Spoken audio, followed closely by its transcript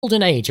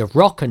golden age of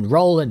rock and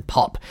roll and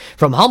pop.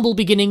 From humble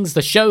beginnings,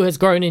 the show has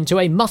grown into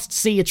a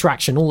must-see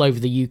attraction all over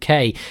the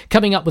UK,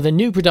 coming up with a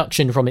new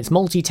production from its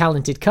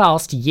multi-talented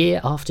cast year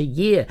after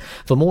year.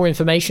 For more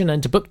information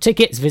and to book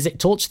tickets, visit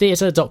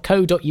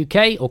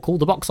torchtheatre.co.uk or call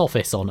the box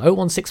office on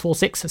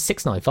 01646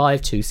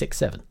 695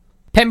 267.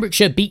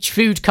 Pembrokeshire Beach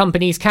Food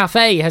Company's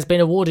cafe has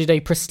been awarded a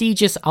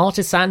prestigious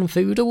Artisan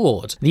Food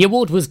Award. The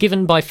award was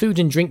given by food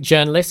and drink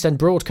journalist and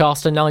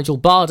broadcaster Nigel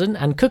Barden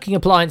and cooking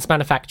appliance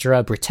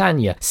manufacturer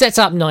Britannia. Set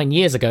up 9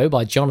 years ago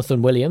by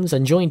Jonathan Williams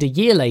and joined a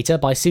year later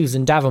by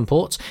Susan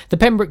Davenport, the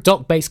Pembroke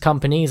Dock-based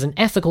company is an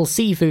ethical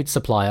seafood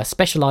supplier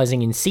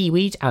specialising in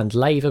seaweed and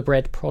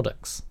laverbread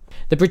products.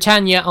 The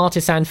Britannia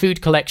Artisan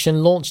Food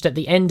Collection launched at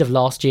the end of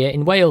last year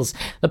in Wales.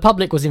 The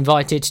public was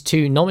invited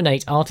to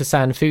nominate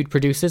artisan food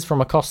producers from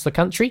across the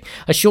country.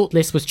 A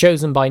shortlist was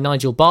chosen by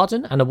Nigel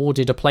Barden and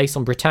awarded a place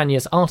on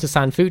Britannia's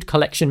Artisan Food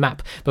Collection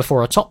map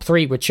before a top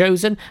 3 were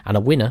chosen and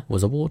a winner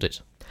was awarded.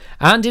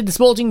 And in the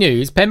sporting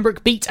news,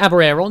 Pembroke beat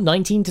Aberaeron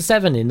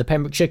 19-7 in the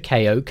Pembrokeshire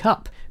KO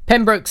Cup.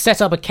 Pembroke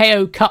set up a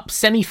KO Cup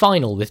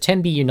semi-final with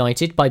Tenby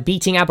United by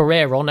beating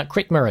Aberaeron at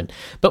Crickmurran,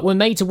 but were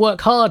made to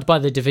work hard by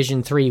the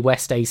Division 3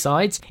 West A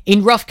sides.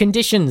 In rough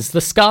conditions,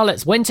 the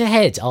Scarlets went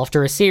ahead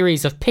after a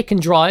series of pick and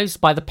drives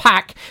by the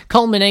pack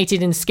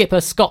culminated in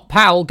skipper Scott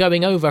Powell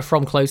going over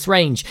from close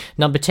range.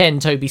 Number 10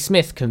 Toby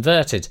Smith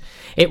converted.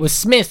 It was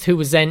Smith who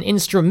was then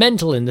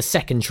instrumental in the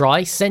second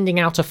try, sending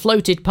out a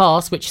floated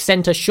pass which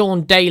centre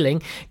Sean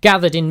Daling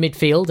gathered in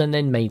midfield and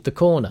then made the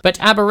corner. But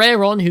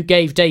Aberaeron, who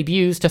gave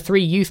debuts to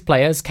 3 youth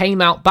players,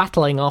 came out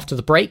battling after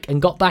the break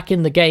and got back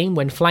in the game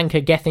when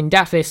flanker Gethin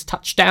Daffis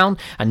touched down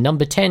and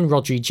number 10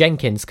 Rodri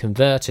Jenkins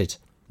converted.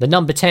 The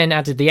number 10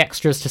 added the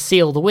extras to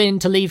seal the win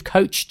to leave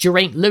coach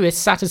Geraint Lewis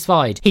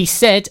satisfied. He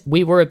said,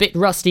 "We were a bit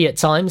rusty at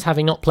times,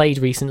 having not played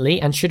recently,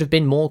 and should have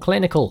been more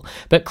clinical.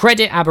 But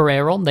credit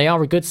Aberaeron, they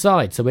are a good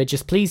side, so we're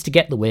just pleased to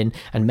get the win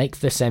and make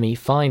the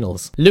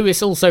semi-finals."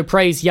 Lewis also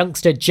praised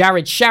youngster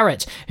Jared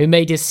Sharrett, who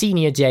made his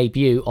senior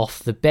debut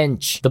off the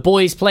bench. The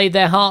boys played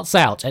their hearts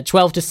out. At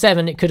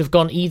 12-7, it could have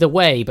gone either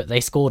way, but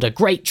they scored a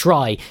great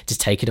try to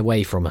take it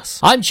away from us.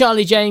 I'm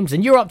Charlie James,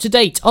 and you're up to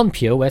date on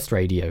Pure West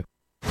Radio.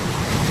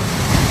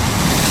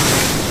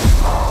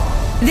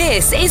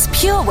 This is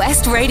Pure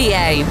West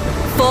Radio.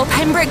 For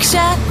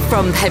Pembrokeshire,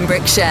 from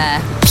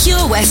Pembrokeshire.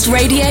 Pure West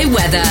Radio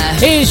weather.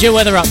 Here's your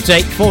weather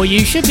update for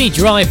you. Should be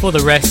dry for the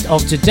rest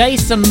of today.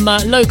 Some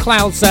low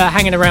clouds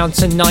hanging around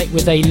tonight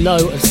with a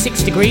low of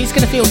 6 degrees.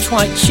 Going to feel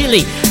quite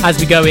chilly as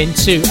we go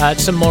into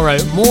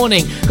tomorrow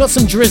morning. Got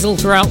some drizzle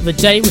throughout the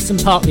day with some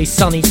partly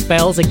sunny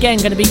spells. Again,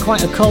 going to be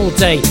quite a cold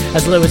day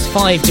as low as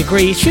 5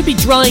 degrees. Should be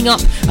drying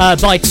up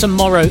by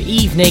tomorrow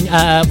evening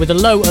with a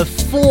low of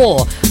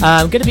 4.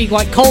 Going to be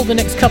quite cold the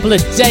next couple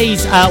of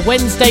days.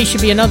 Wednesday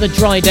should be another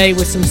dry day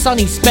with some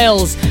sunny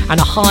spells and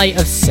a high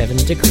of 7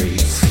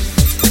 degrees.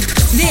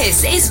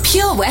 This is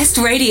Pure West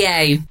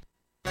Radio.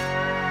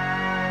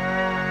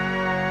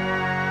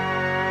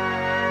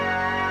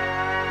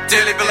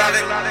 Dearly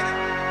beloved,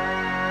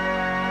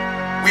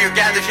 we are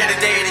gathered here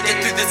today to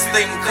get through this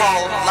thing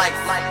called life.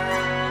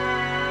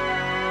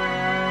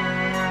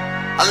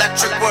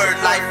 Electric word,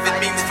 life, it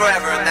means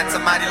forever, and that's a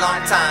mighty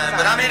long time.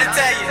 But I'm here to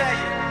tell you,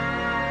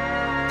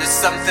 there's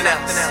something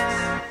else.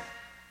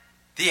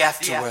 The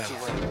afterworld.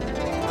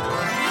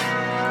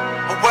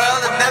 A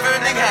world of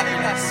never-ending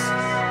happiness.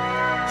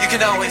 You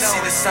can always see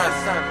the sun,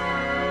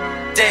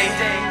 day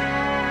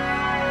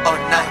or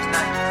night.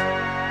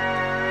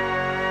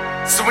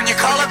 So when you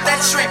call up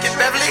that shrink in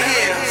Beverly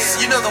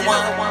Hills, you know the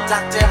one,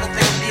 doctor,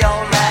 everything will be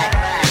alright.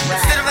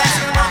 Instead of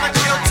asking him how much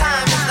of your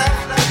time is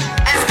left,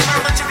 ask him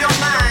how much of your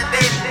mind,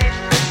 baby.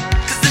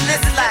 Cause in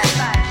this life,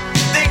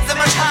 things are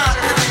much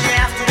harder than in the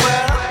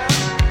afterworld.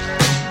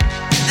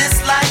 This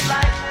life,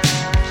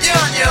 you're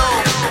on your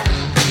own.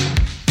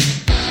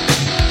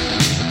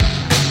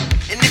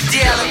 The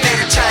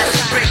elevator tries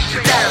to break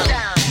you down.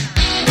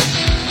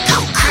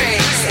 Go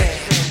crazy.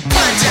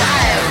 Punch a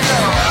higher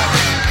floor.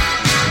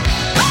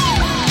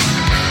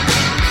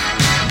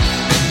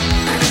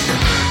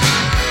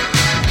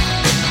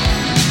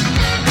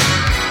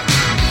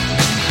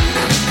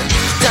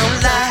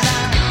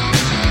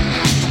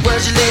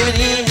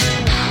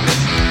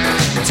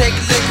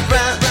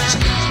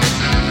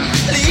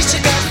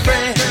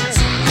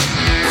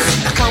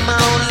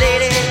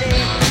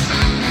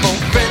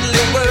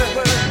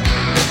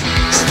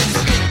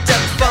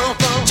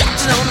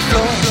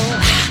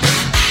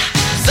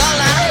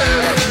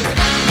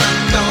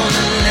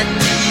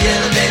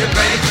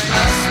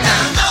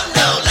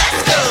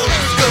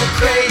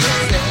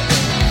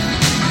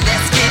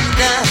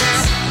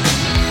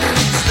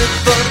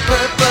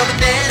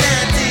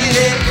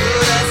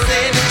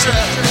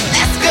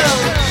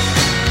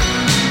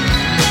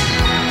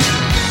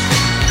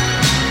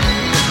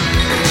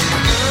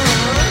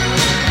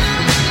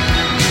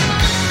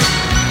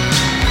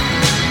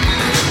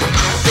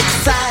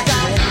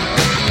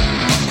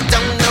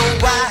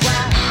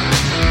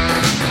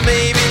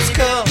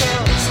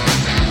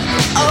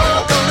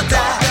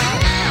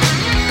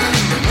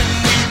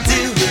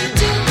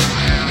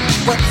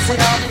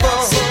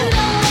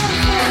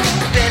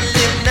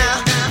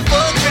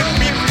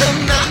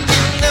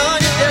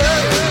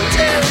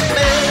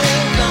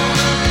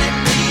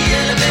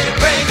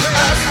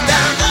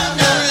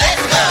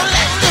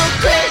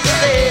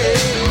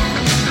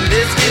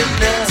 let's get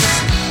nuts.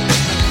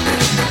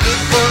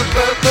 Look for a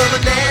purple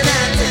banana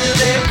till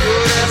they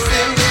put us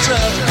in the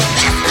truck.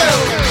 Let's go.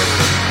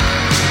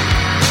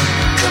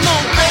 Come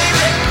on,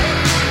 baby.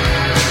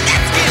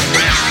 Let's get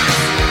nuts.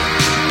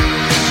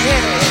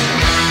 Yeah.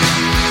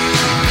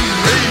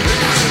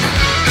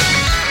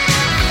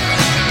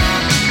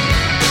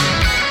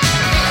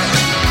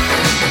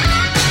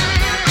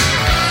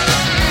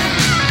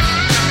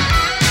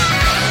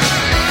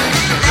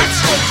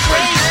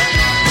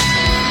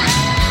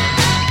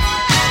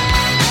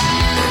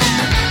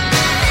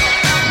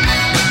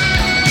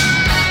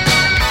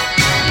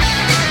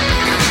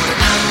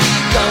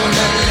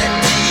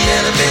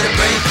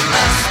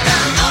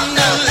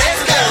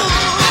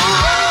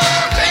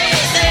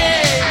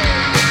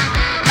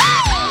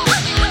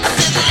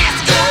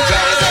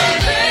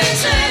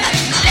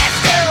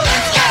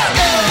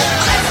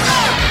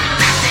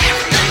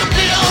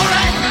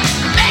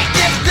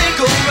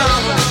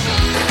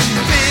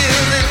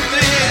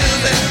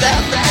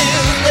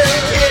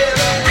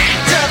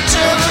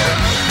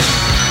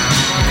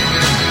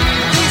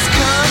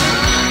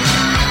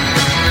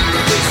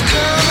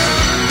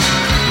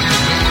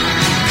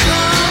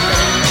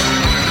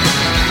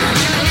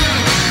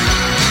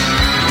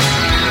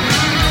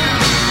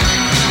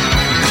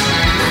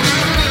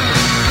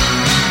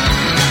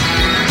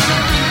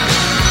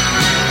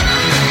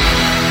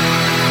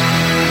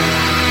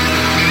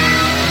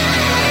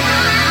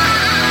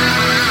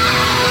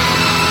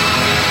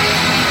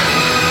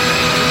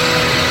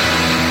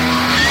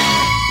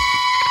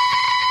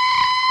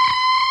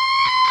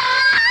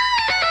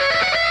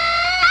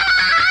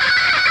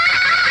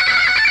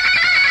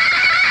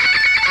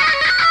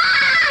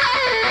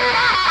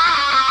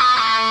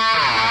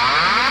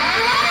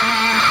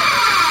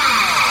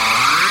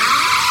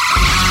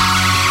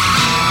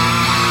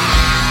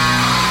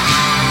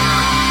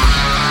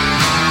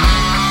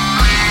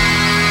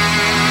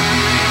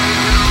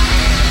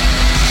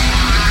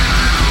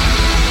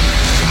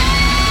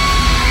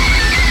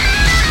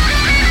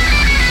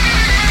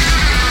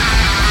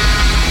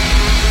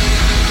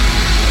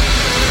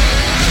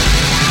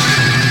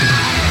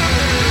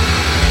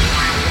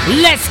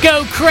 Let's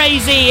go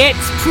crazy!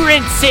 It's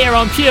Prince here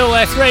on Pure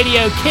West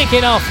Radio,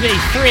 kicking off the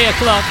 3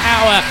 o'clock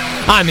hour.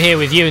 I'm here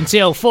with you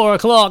until 4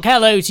 o'clock.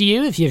 Hello to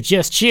you if you've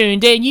just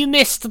tuned in. You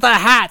missed the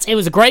hat. It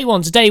was a great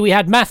one today. We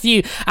had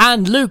Matthew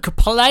and Luke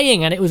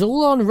playing, and it was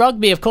all on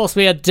rugby. Of course,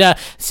 we had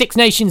Six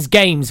Nations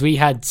games. We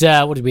had,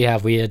 what did we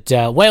have? We had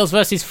Wales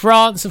versus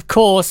France, of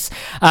course,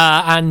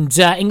 and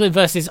England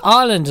versus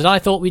Ireland. And I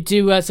thought we'd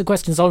do some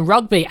questions on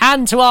rugby.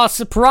 And to our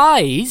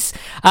surprise,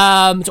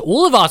 to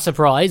all of our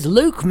surprise,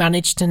 Luke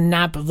managed to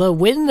nab the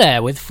win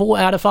there with 4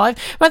 out of 5.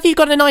 Matthew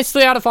got a nice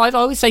 3 out of 5. I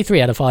always say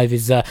 3 out of 5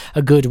 is a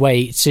good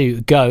way to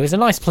go. It's a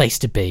nice place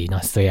to be.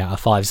 Nice 3 out of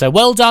 5. So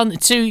well done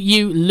to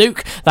you,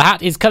 Luke. The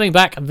hat is coming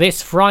back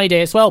this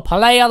Friday as well.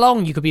 Play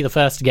along. You could be the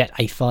first to get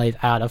a 5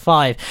 out of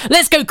 5.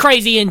 Let's go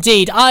crazy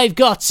indeed. I've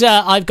got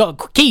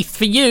Keith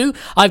for you.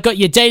 I've got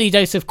your daily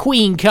dose of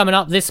Queen coming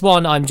up. This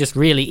one I'm just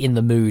really in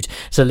the mood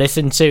to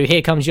listen to.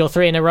 Here comes your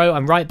 3 in a row.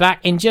 I'm right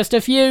back in just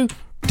a few.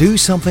 Do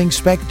something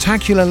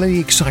spectacularly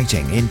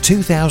exciting in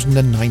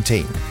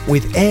 2019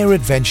 with Air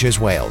Adventures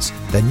Wales,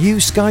 the new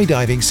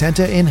skydiving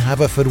centre in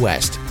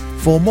Haverfordwest.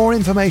 For more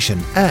information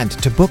and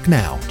to book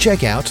now,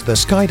 check out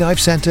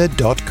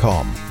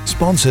theskydivecentre.com.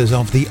 Sponsors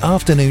of the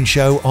afternoon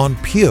show on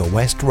Pure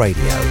West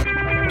Radio.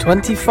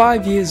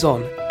 25 years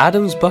on,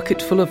 Adam's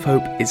Bucketful of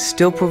Hope is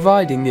still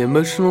providing the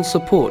emotional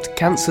support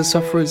cancer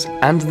sufferers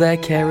and their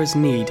carers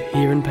need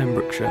here in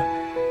Pembrokeshire.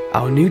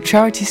 Our new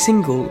charity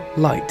single,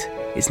 Light,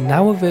 is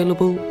now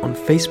available on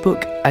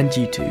Facebook and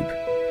YouTube.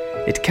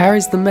 It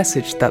carries the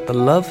message that the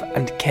love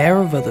and care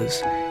of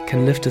others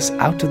can lift us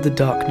out of the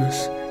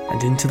darkness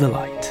and into the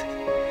light.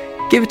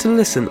 Give it a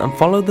listen and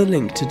follow the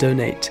link to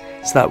donate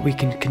so that we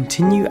can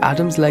continue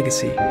Adam's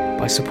legacy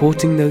by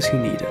supporting those who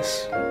need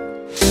us.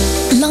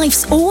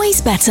 Life's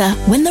always better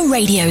when the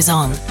radio's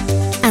on.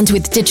 And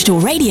with digital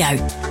radio,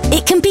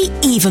 it can be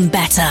even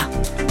better.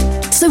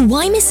 So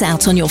why miss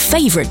out on your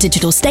favourite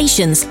digital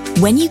stations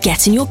when you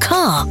get in your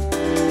car?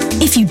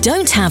 If you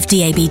don't have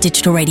DAB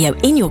digital radio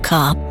in your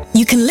car,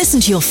 you can listen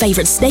to your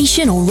favourite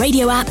station or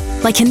radio app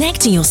by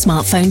connecting your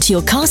smartphone to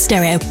your car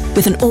stereo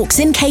with an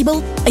aux-in cable,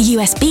 a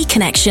USB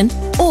connection,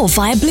 or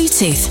via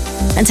Bluetooth,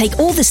 and take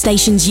all the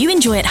stations you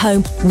enjoy at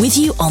home with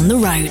you on the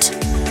road.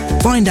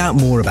 Find out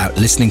more about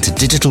listening to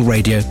digital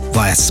radio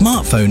via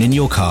smartphone in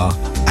your car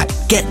at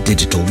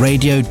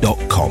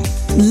getdigitalradio.com.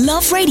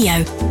 Love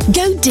radio.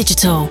 Go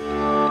digital.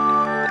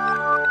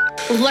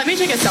 Let me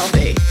take a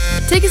selfie.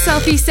 Take a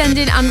selfie, send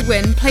in and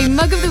win. Play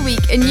Mug of the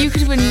Week and you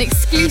could win an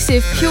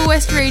exclusive Pure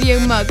West Radio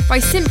mug by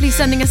simply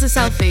sending us a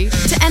selfie.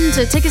 To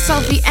enter, take a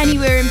selfie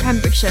anywhere in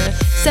Pembrokeshire.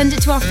 Send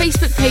it to our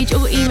Facebook page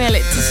or email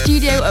it to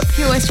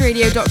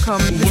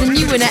studio@purewestradio.com. There's a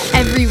new winner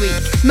every week.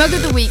 Mug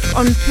of the Week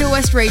on Pure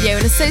West Radio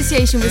in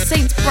association with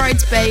St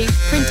Bride's Bay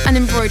Print and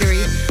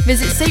Embroidery.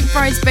 Visit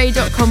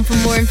stbridesbay.com for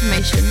more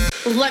information.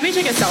 Let me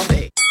take a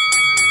selfie.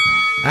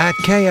 At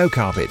KO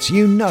Carpets,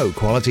 you know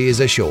quality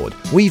is assured.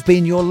 We've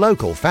been your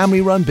local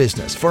family-run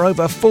business for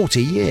over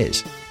 40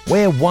 years.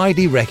 We're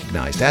widely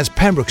recognised as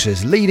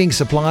Pembrokeshire's leading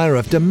supplier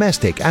of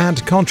domestic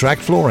and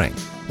contract flooring.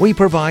 We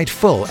provide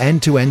full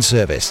end-to-end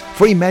service,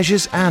 free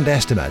measures and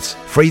estimates,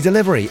 free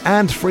delivery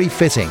and free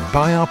fitting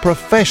by our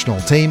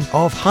professional team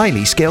of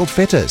highly skilled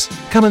fitters.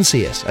 Come and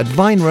see us at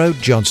Vine Road,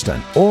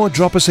 Johnston, or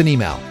drop us an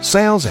email,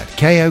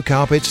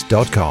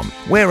 sales@kocarpets.com.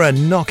 We're a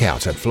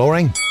knockout at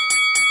flooring.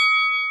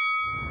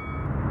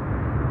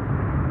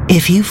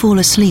 If you fall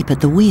asleep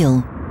at the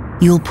wheel,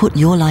 you'll put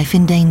your life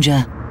in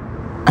danger,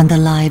 and the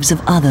lives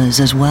of others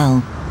as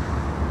well.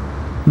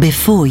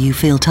 Before you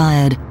feel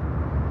tired,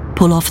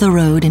 pull off the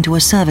road into a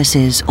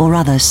services or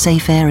other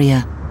safe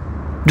area.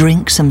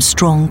 Drink some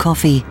strong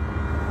coffee,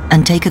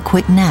 and take a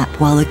quick nap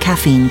while the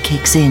caffeine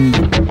kicks in.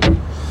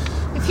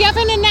 If you're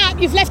having a nap,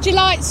 you've left your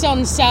lights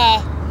on,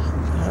 sir.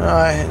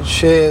 Alright,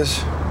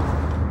 cheers.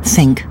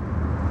 Think.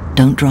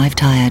 Don't drive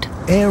tired.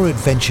 Air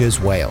Adventures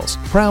Wales,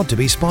 proud to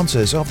be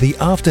sponsors of the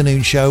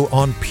afternoon show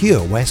on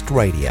Pure West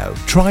Radio.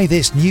 Try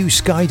this new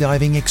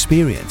skydiving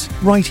experience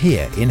right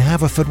here in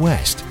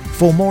Haverfordwest.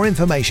 For more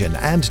information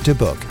and to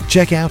book,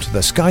 check out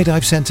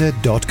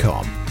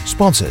theskydivecentre.com.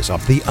 Sponsors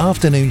of the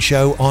afternoon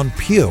show on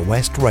Pure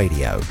West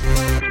Radio.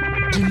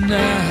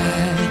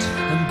 Tonight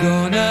I'm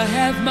gonna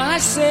have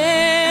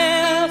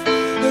myself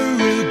a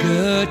real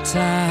good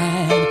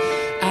time.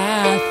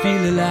 I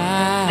feel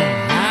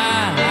alive.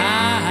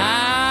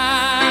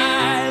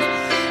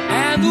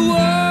 And the world,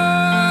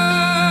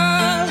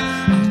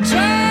 I'm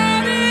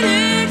turning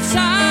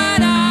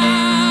inside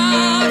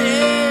out,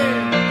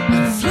 yeah.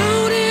 I'm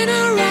floating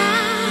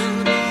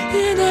around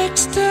in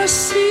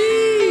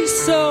ecstasy,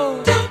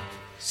 so don't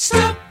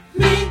stop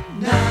me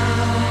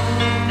now.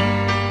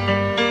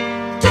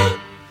 Don't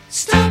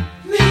stop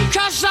me,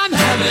 'cause I'm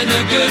having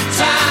a good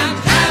time,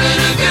 having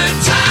a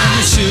good time. I'm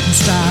a shooting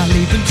star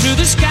leaping through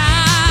the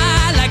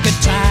sky like a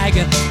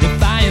tiger,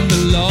 defying the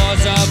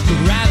laws of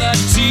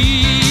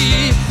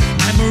gravity.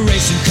 I'm a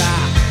racing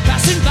car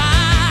passing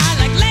by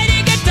like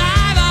Lady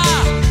Godiva.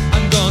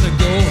 I'm gonna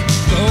go,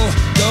 go,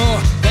 go.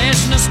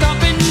 There's no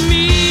stopping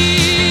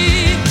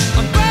me.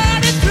 I'm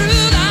burning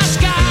through the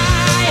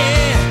sky,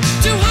 yeah.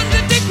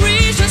 200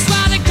 degrees, that's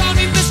why they call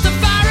me Mr.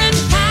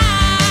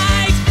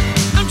 Fahrenheit.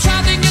 I'm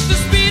traveling at the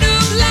speed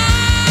of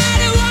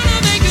light. I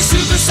wanna make a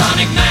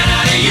supersonic man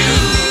out of you.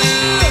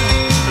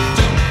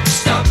 Don't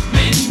stop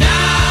me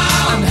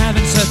now. I'm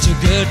having such a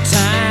good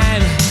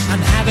time.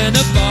 I'm having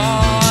a ball.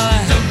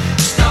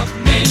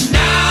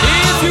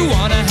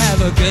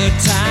 A good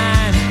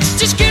time,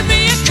 just give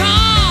me a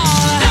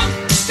call.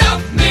 Don't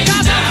stop me,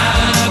 'cause now. I'm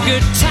having a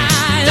good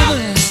time.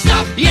 Don't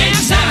stop me,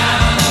 yes, now.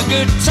 I'm having a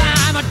good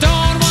time. I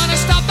don't wanna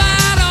stop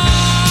at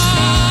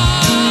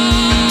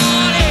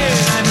all.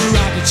 Yeah. I'm a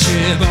rocket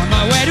ship on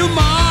my way to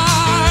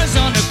Mars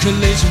on a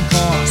collision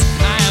course.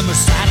 I am a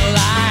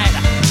satellite.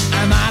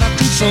 I'm out of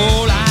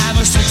control. I'm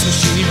a sex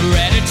machine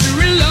ready to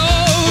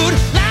reload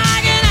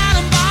like an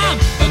atom bomb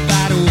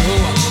about to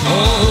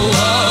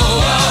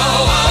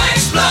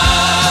explode.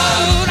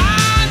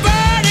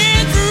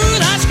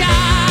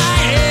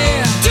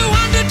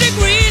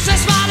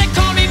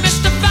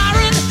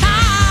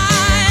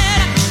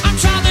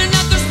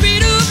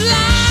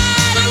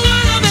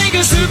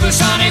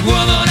 Supersonic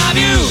woman of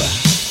you.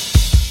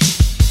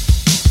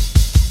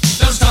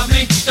 Don't stop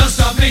me, don't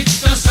stop me,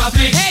 don't stop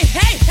me. Hey,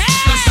 hey, hey.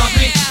 Don't stop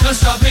me, don't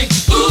stop me.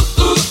 Ooh,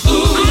 ooh,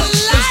 ooh. Don't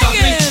stop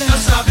me,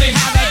 don't stop me.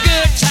 Have a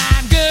good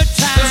time, good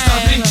time. Don't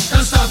stop me,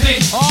 don't stop me.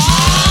 Oh.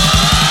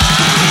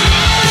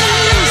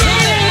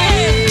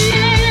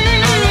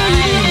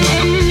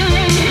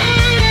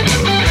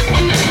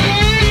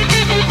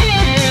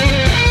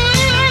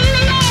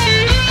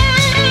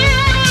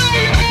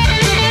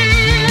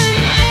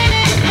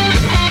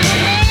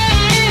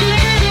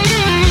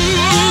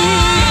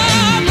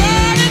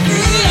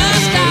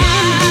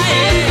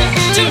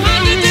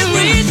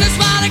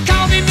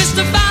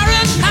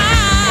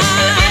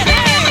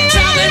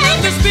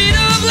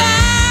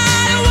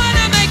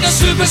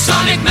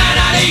 Supersonic man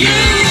out of you. Don't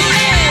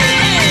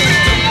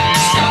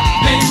stop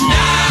me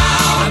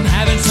now. I'm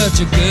having such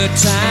a good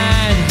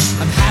time.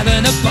 I'm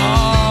having a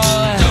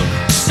ball.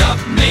 Don't stop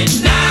me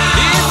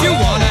now. If you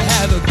wanna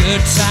have a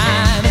good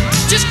time,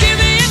 just give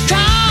me a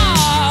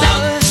call.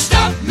 Don't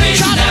stop me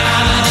now. I'm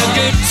having a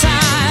good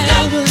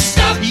time. Don't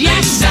stop me now.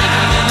 Yes, I'm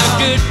having a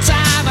good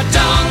time. I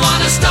don't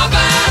wanna stop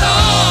at all.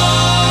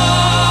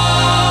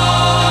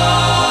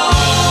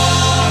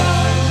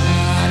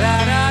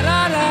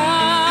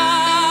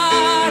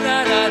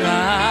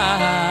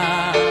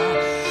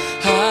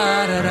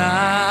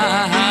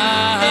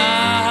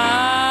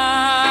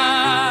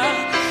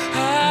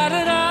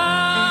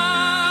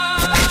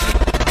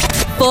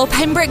 For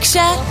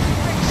Pembrokeshire,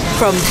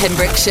 from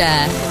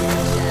Pembrokeshire,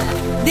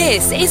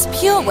 this is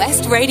Pure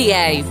West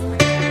Radio.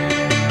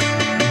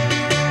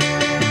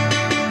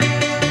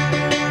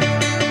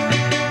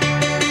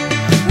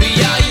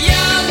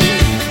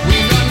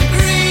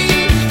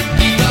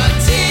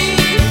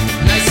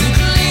 Nice and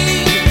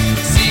clean,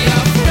 see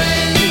our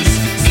friends,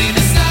 see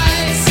the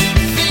sights,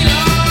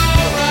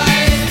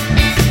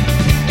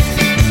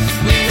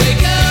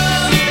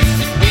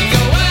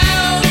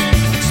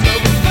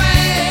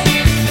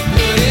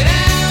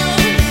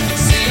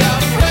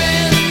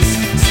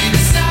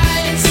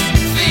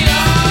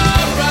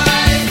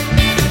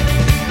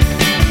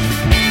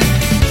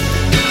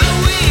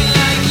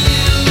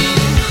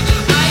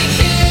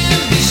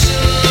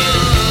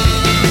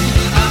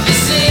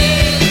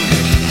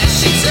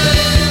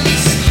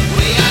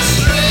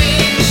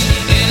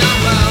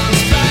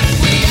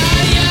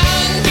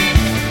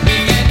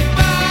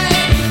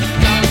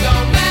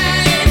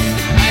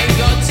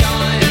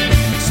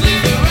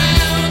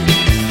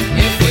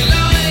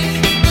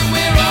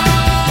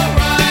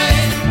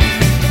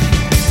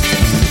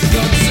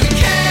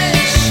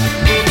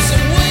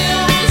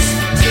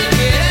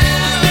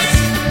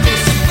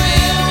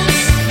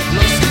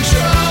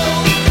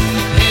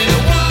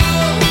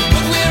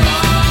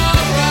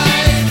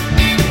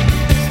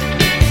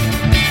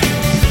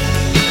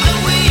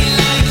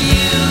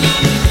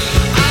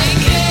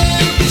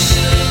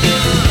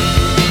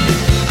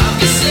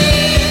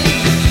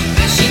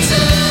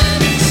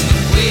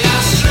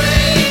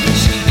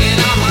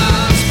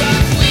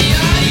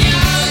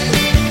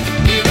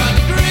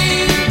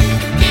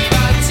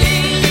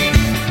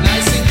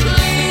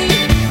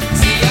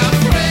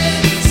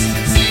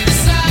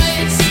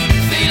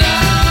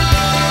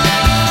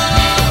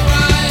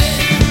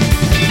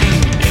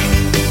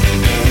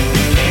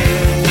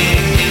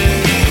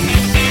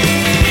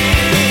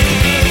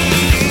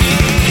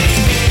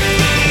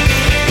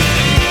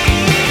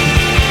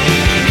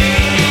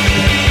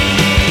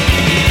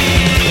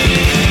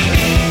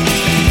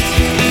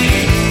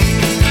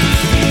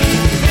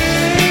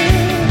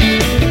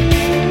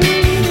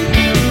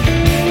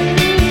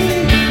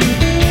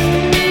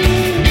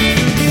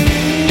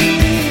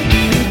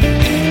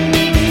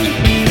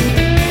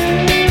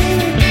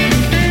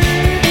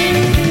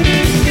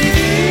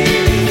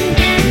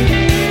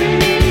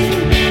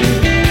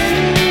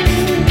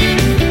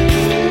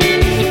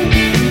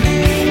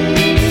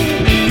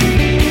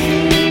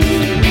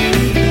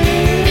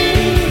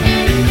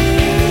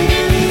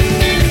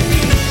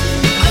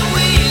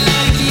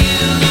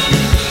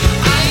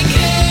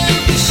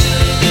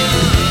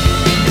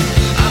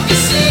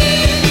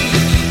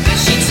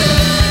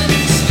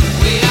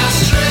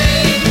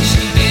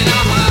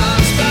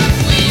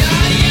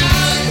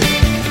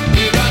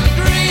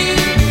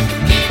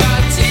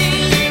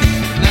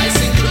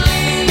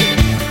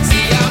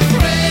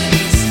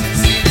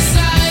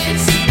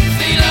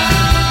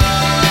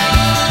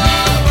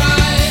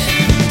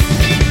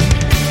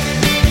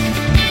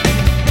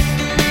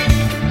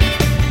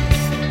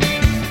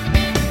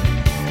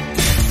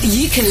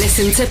 You can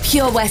listen to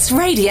Pure West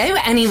Radio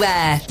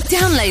anywhere.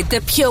 Download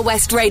the Pure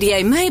West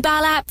Radio mobile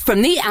app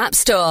from the App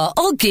Store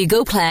or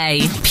Google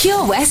Play.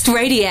 Pure West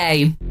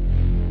Radio.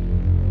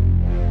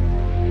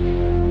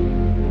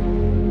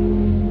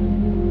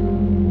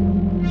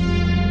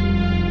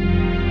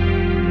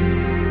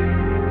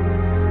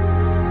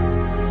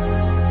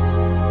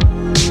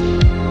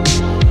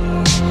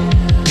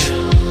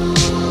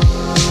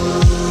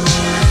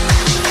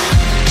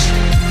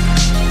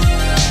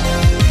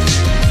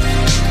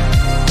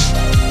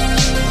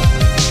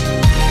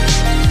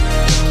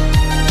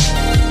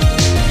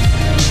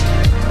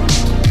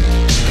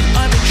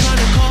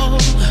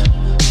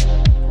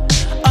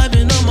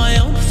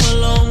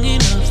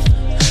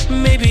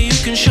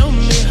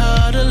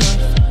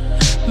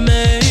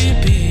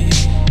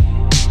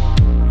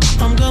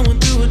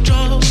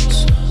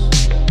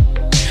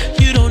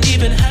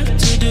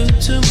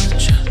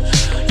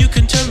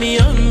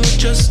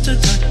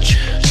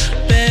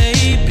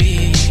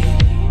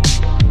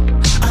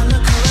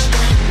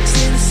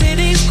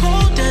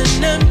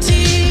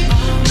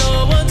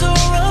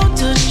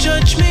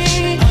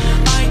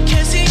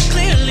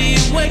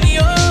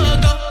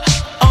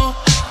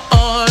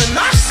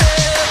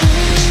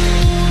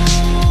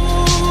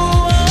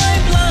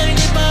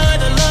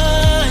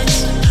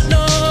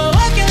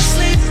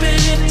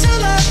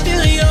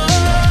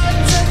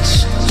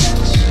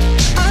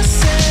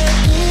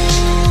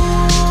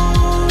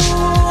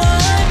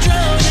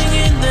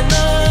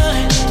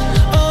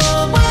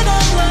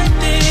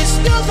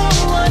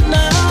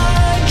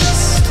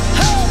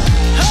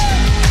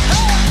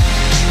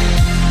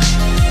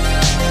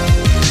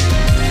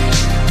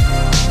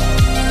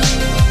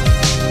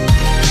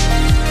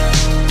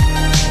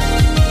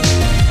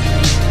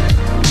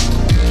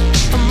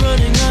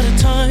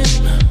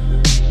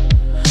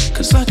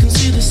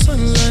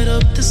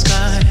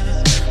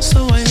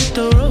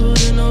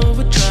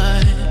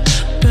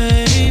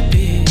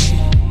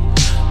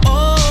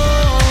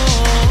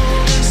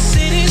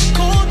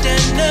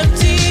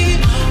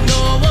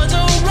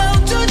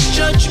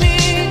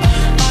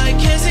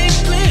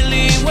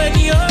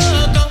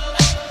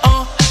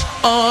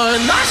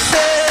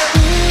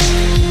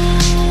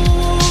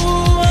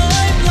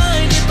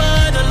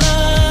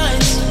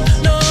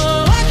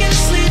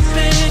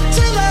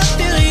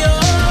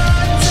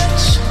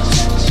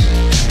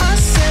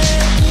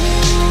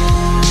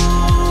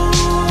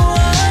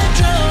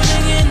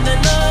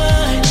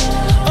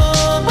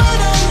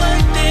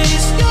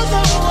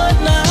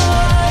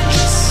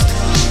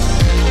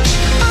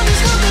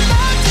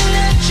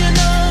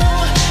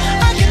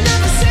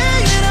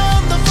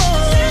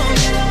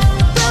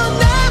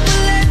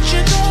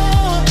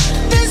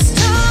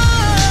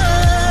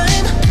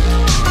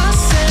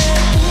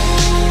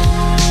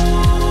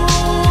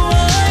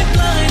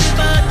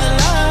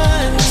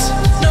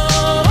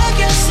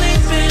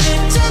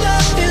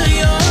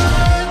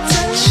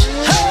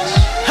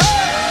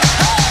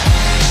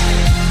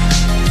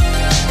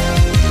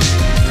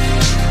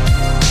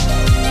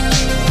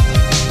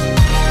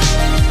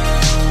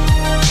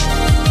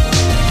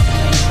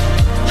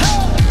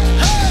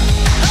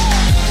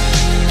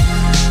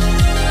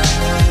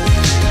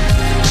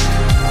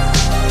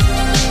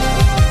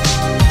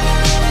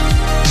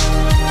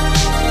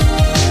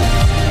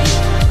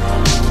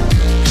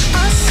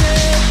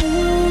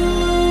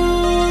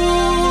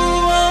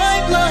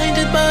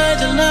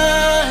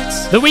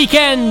 The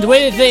weekend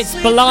with its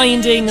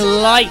blinding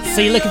lights.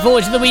 Are you looking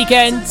forward to the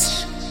weekend?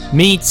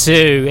 Me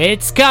too.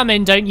 It's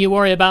coming, don't you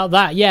worry about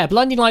that. Yeah,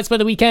 Blinding Lights by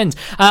The Weeknd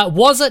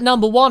was at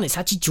number 1. It's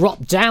actually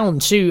dropped down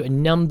to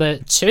number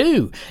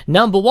 2.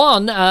 Number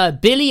 1,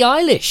 Billie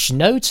Eilish,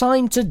 No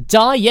Time to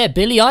Die. Yeah,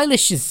 Billie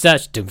Eilish is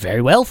doing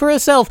very well for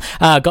herself.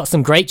 Got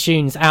some great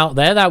tunes out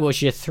there. That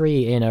was your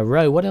 3 in a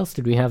row. What else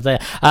did we have there?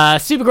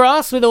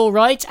 Supergrass with All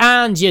Right,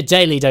 and your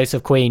Daily Dose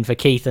of Queen for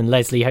Keith and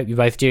Leslie. Hope you're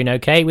both doing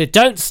okay with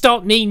Don't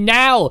Stop Me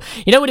Now.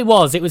 You know what it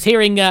was? It was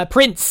hearing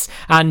Prince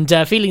and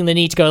feeling the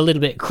need to go a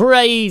little bit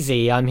crazy.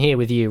 I'm here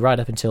with you right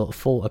up until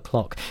 4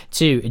 o'clock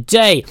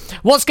today.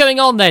 What's going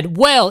on then?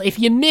 Well, if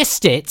you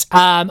missed it,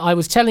 I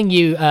was telling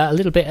you a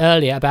little bit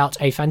earlier about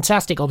a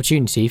fantastic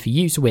opportunity for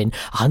you to win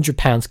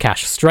 £100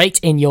 cash straight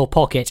in your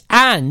pocket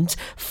and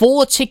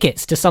 4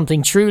 tickets to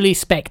something truly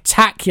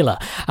spectacular.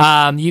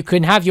 You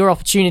can have your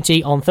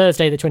opportunity on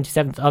Thursday the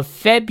 27th of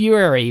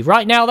February.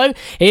 Right now though,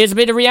 here's a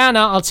bit of Rihanna.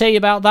 I'll tell you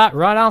about that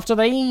right after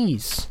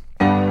these.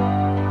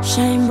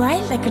 Shine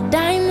bright like a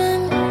diamond.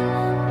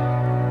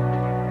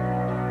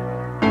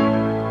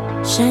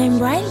 Shine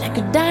bright like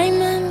a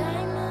diamond.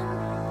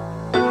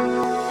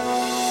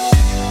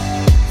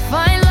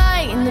 Fine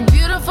light in the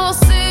beautiful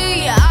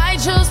sea. I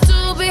chose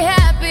to be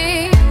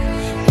happy.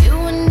 You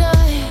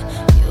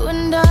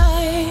and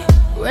I,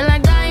 we're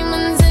like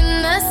diamonds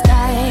in the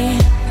sky.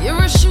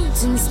 You're a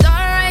shooting star,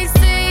 I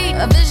see,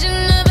 a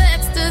vision of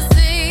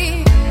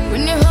ecstasy.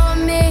 When you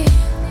hold me,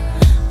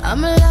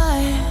 I'm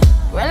alive.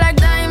 We're like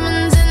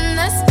diamonds in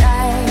the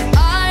sky.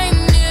 I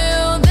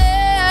knew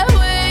that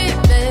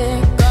we'd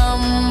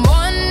become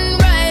one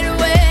right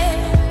away.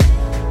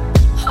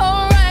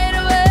 Oh, right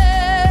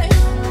away.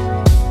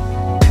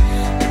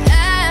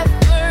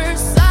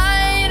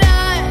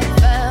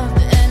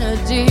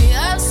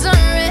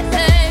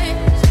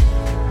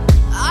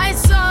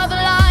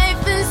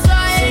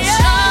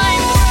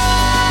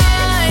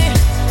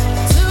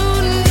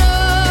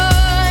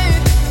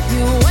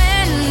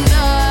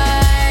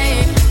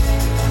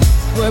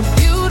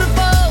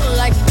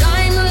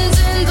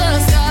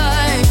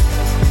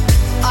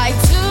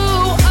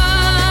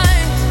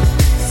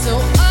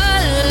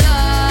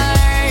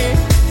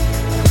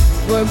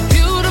 We're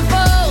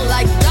beautiful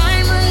like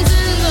diamonds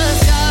in the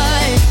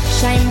sky.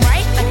 Shine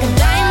bright like a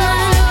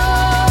diamond.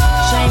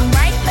 Shine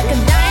bright like a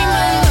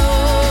diamond.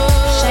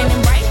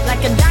 Shining bright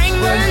like a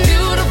diamond. We're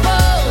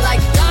beautiful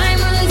like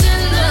diamonds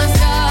in the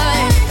sky.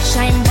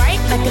 Shine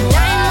bright like a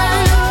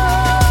diamond.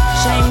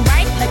 Shine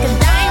bright like a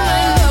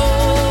diamond.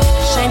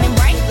 Shining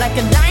bright like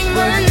a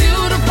diamond. We're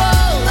beautiful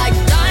like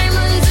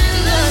diamonds in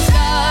the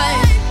sky.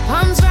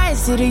 Palms rise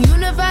to the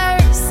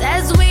universe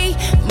as we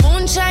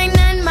moonshine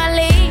and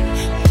Malay.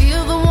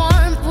 Feel the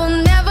warmth,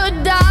 we'll never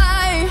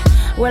die.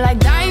 We're like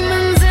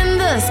diamonds in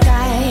the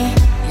sky.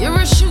 You're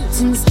a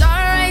shooting star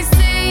I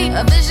see,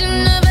 a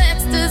vision of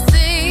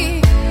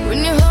ecstasy.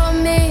 When you hold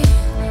me,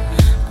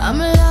 I'm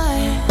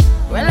alive.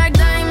 We're like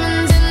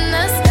diamonds in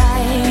the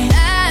sky.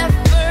 At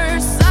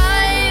first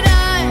sight,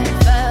 I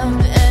felt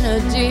the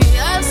energy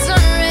of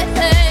sun rays.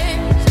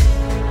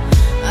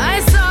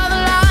 I saw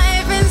the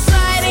life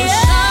inside you.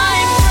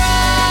 Shine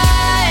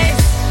bright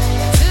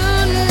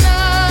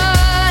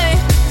tonight,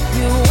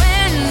 you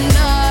and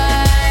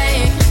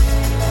I.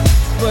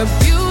 We're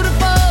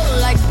beautiful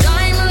like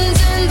diamonds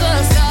in the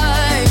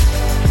sky.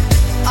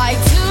 Eye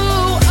to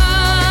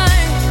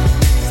eye,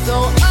 so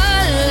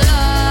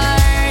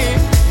alive.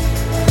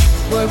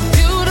 We're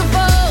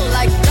beautiful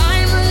like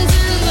diamonds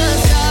in the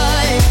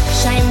sky.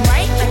 Shine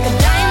bright like a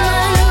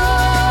diamond.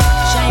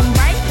 Shine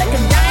bright like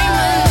a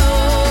diamond.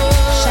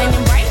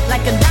 Shining bright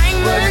like a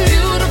diamond. We're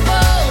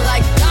beautiful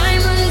like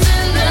diamonds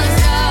in the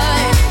sky.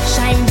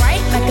 Shine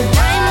bright like a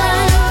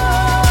diamond.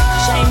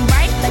 Shine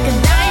bright like a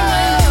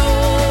diamond.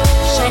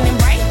 Shining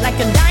bright like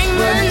a We're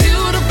diamond.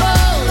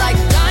 beautiful like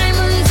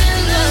diamonds in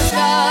the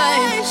sky.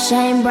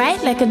 Shine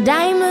bright like a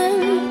diamond.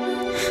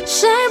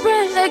 Shine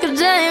bright like a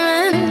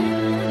diamond.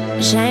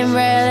 Shine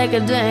bright like a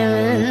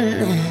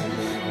diamond.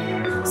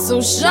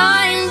 So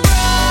shine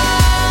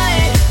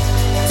bright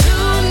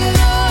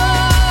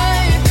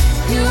tonight,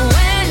 you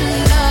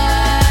and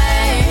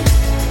I.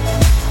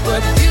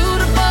 We're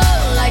beautiful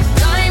like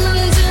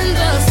diamonds in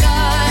the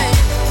sky.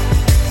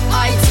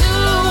 Eye to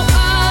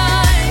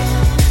eye,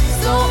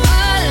 so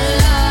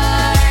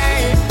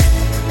alive.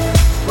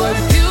 We're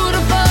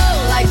beautiful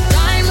like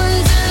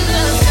diamonds in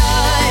the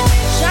sky.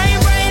 Shine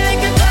bright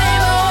like a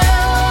diamond.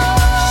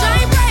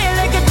 Shine bright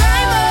like a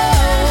diamond.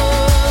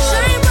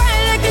 Shine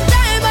bright like a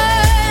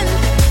diamond.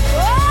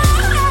 Oh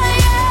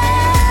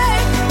yeah.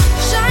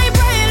 Shine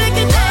bright like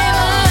a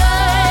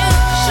diamond.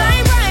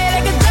 Shine bright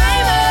like a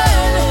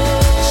diamond.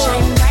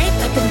 Shine bright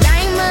like a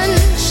diamond.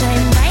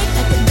 Shine bright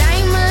like a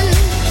diamond.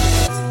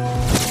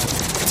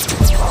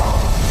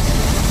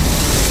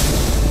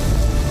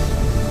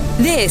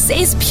 This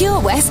is Pure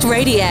West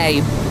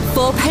Radio.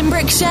 For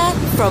Pembrokeshire,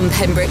 from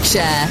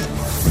Pembrokeshire.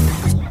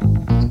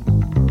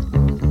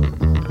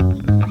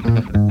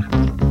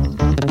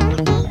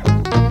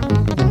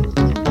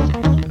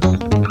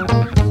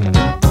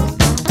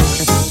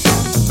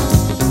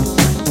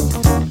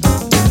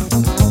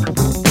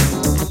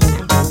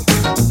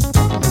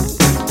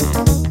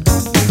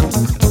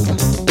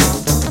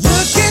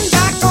 Looking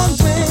back on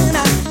when I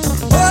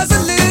was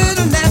a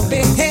little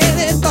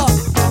nappy-headed boy.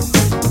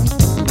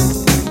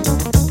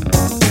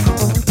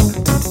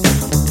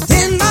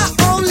 Then my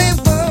only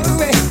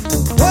worry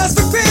was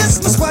for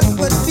Christmas what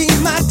would be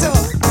my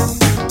toy.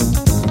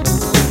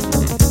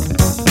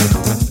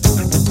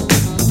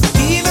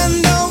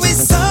 Even though we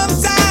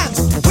sometimes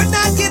would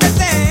not get a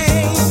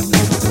thing,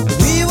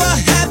 we were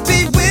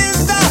happy with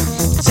the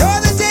joy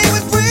the day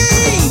would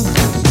bring.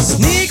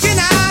 Sneaking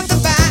out the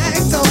back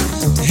door,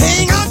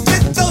 hang out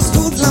with those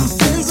hoodlum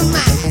friends of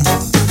mine.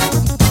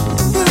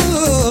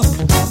 Ooh.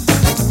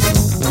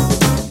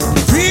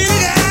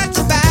 Greeted at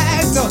the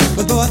back door,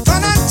 but though I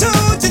thought I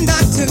told you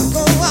not to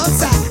go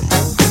outside.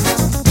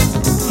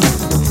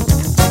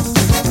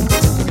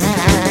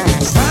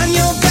 Trying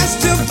your best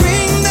to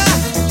bring the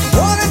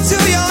water to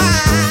your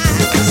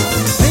eyes,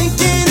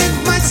 thinking it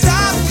might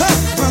stop her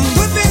from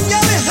whipping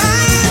you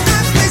behind. I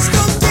miss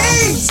those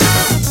days,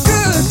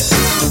 good.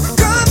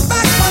 Come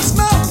back once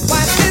more.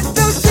 Why did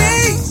those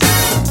days?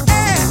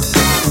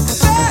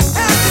 Where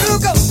have you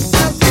go?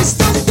 I miss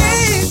those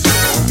days,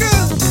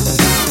 good.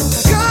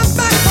 Come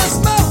back once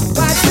more.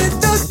 Why did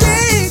those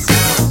days?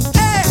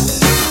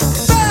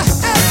 Where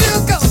have you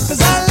go?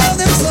 'Cause I love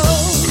them so.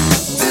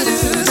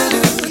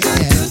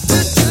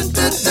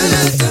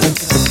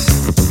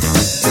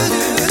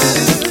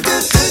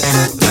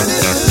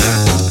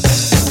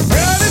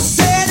 Brother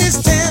said he's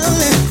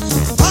telling,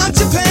 aren't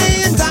you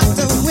playing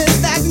doctor with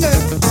that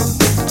girl?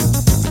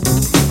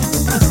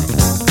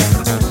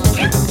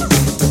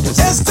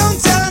 Just don't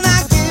tell and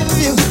I'll give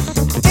you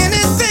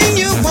anything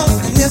you want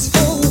in this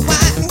whole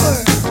wide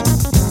world.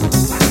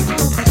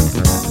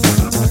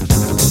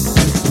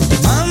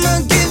 Mama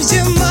gives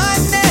you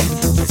money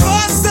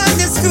for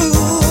Sunday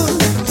school.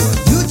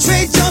 You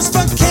trade yours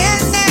for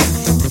candy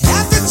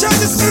after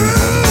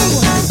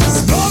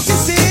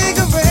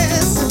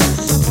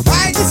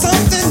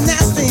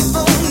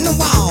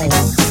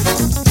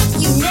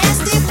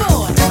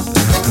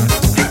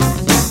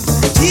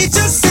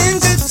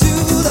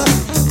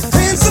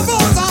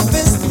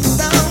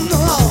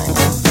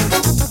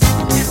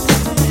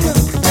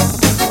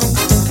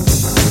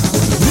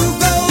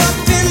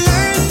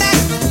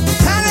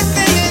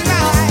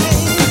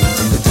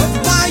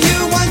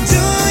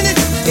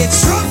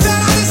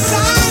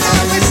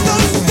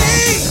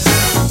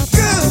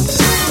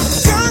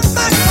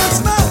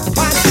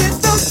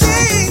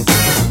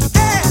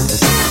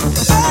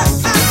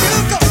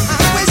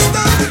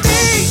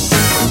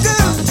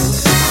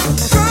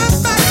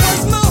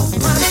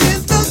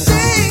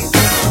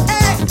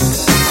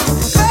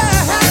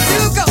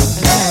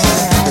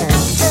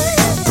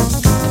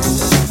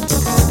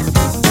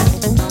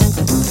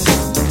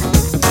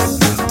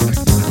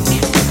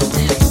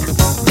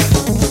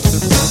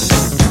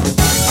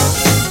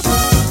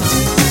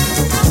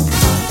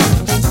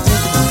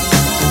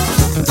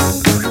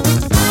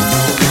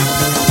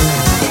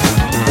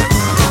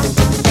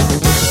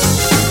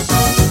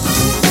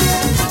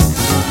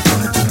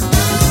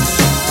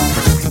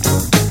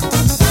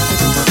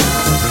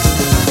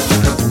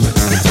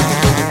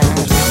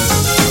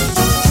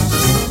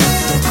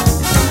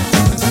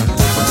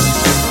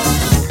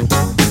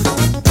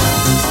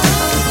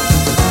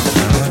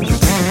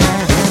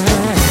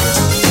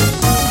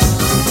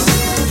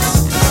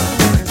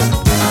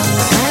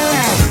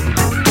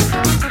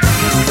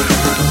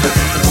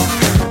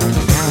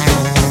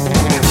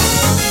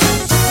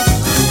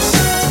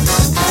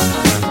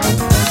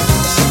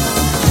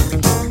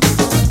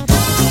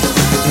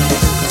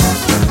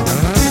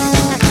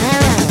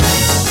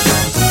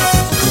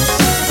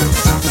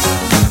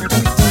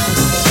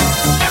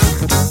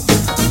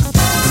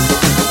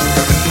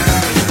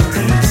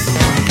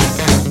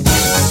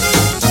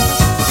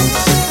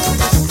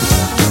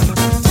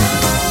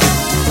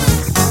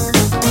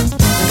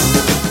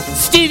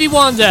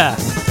Wonder.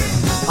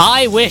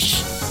 I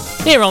Wish.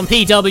 Here on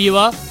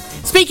PWR.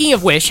 Speaking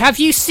of Wish, have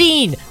you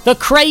seen the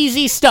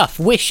crazy stuff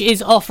Wish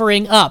is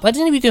offering up? I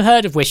don't know if you've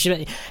heard of Wish.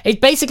 It's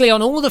basically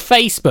on all the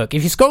Facebook.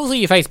 If you scroll through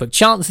your Facebook,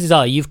 chances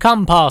are you've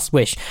come past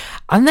Wish.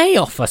 And they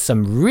offer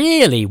some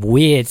really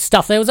weird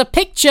stuff. There was a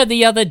picture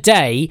the other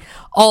day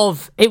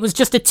of, it was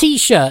just a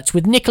t-shirt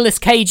with Nicolas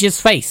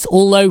Cage's face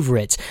all over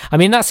it. I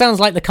mean, that sounds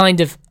like the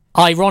kind of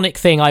ironic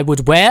thing I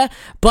would wear,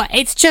 but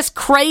it's just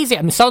crazy.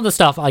 I mean, some of the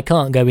stuff I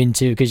can't go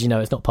into because, you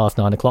know, it's not past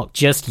 9 o'clock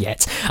just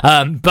yet.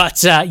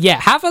 Yeah,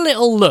 have a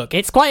little look.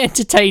 It's quite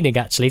entertaining,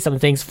 actually, some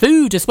things.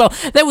 Food as well.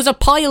 There was a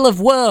pile of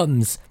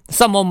worms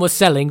someone was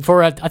selling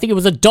for I think it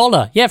was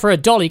 $1. Yeah, for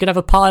 $1 you could have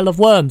a pile of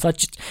worms. I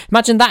just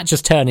imagine that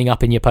just turning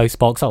up in your post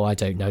box. Oh, I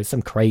don't know,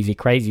 some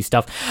crazy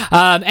stuff.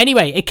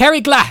 Anyway,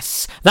 Kerry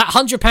Glass, that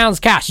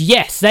 £100 cash.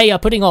 Yes, they are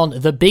putting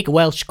on the Big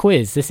Welsh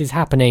Quiz. This is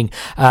happening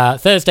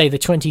Thursday the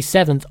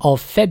 27th of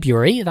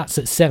February. That's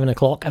at 7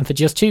 o'clock, and for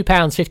just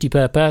 £2.50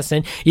 per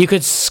person you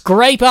could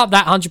scrape up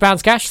that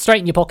 £100 cash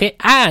straight in your pocket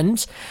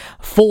and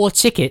 4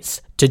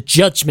 tickets to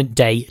Judgment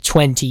Day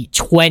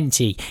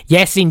 2020.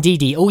 Yes,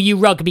 indeedy. All you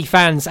rugby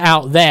fans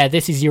out there,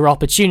 this is your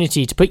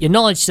opportunity to put your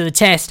knowledge to the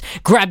test,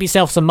 grab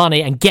yourself some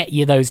money and get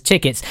you those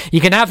tickets.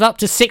 You can have up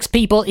to 6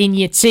 people in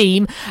your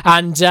team,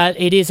 and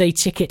it is a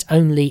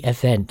ticket-only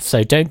event,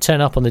 so don't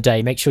turn up on the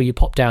day. Make sure you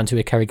pop down to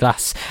a Kerry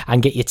Glass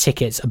and get your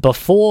tickets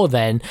before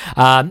then.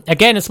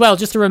 Again, as well,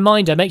 just a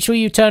reminder, make sure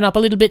you turn up a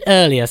little bit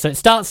earlier. So it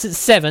starts at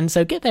 7,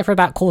 so get there for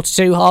about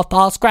 2:45,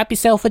 2:30. Grab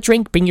yourself a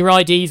drink, bring your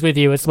IDs with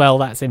you as well,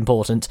 that's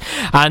important.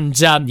 And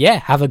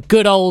have a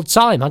good old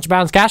time.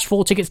 £100 cash,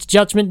 4 tickets to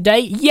Judgment Day.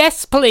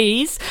 Yes,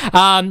 please.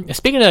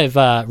 Speaking of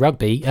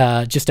rugby,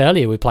 just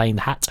earlier we were playing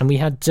the hat, and we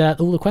had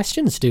all the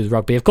questions to do with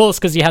rugby, of course,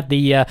 because you had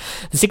the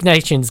Six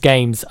Nations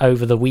games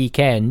over the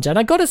weekend. And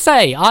I got to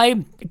say,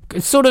 I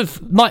sort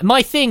of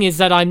my thing is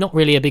that I'm not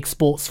really a big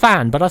sports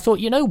fan, but I thought,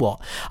 you know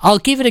what, I'll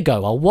give it a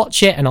go. I'll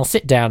watch it and I'll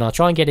sit down. I'll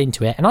try and get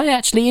into it, and I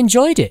actually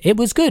enjoyed it. It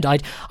was good.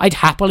 I'd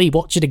happily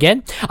watch it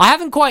again. I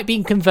haven't quite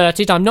been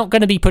converted. I'm not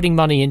going to be putting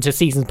money into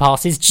season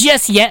passes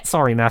just yet.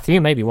 Sorry,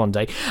 Matthew, maybe one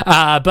day.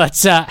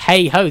 But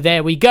hey ho,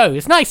 there we go.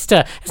 It's nice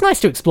to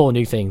explore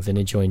new things and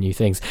enjoy new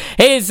things.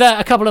 Here's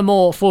a couple of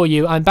more for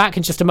you. I'm back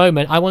in just a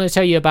moment. I want to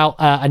tell you about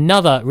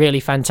another really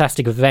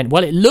fantastic event.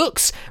 Well, it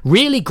looks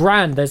really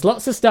grand. There's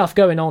lots of stuff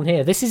going on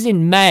here. This is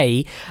in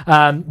May.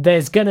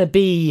 There's going to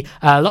be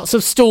lots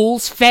of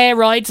stalls, fair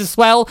rides as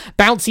well,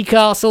 bouncy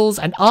castles,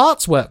 an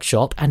arts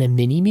workshop, and a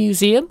mini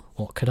museum.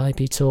 What could I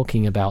be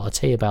talking about? I'll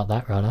tell you about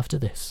that right after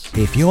this.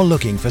 If you're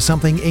looking for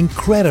something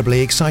incredibly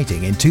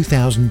exciting in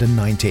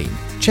 2019,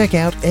 check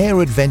out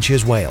Air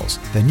Adventures Wales,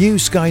 the new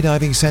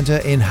skydiving centre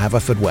in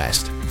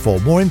Haverfordwest. For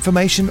more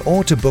information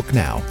or to book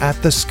now at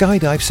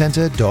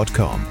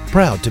theskydivecentre.com.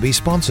 Proud to be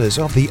sponsors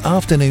of the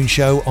afternoon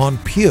show on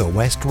Pure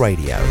West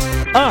Radio.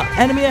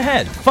 Enemy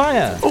ahead.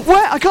 Fire. Oh,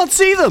 where? I can't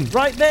see them.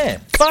 Right there.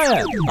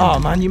 Fire. Oh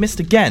man, you missed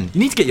again.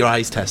 You need to get your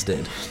eyes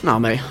tested. Nah,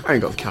 mate, I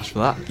ain't got the cash for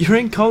that. You're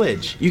in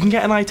college. You can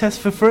get an eye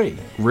test for free.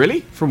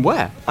 Really? From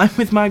where? I'm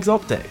with Mags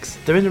Optics.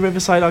 They're in the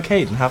Riverside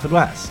Arcade in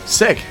Haverfordwest.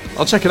 Sick.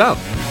 I'll check it out.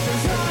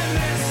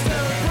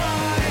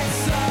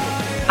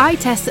 Eye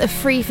tests are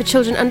free for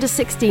children under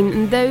 16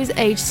 and those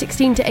aged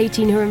 16 to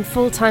 18 who are in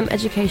full-time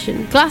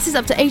education. Glasses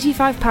up to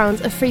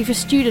 £85 are free for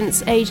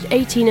students aged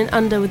 18 and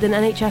under with an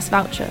NHS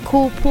voucher.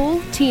 Call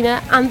Paul,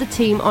 Tina and the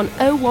team on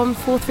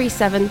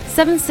 01437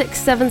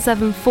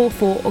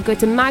 767744 or go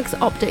to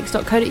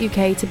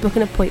magsoptics.co.uk to book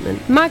an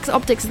appointment. Mags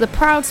Optics are the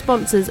proud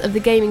sponsors of the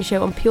gaming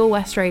show on Pure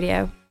West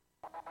Radio.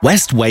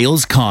 West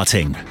Wales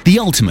Karting, the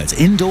ultimate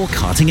indoor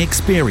karting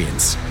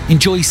experience.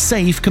 Enjoy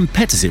safe,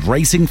 competitive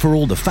racing for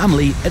all the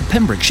family at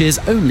Pembrokeshire's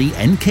only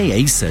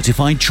NKA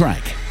certified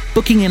track.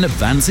 Booking in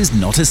advance is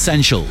not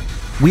essential.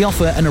 We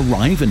offer an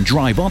arrive and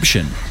drive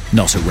option.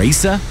 Not a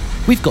racer?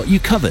 We've got you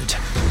covered.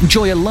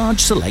 Enjoy a large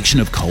selection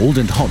of cold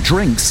and hot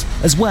drinks,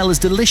 as well as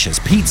delicious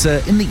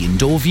pizza in the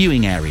indoor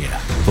viewing area.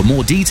 For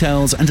more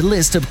details and a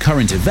list of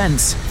current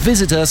events,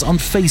 visit us on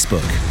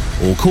Facebook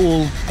or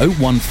call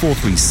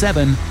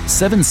 01437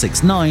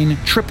 769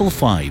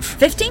 555.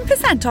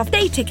 15% off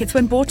day tickets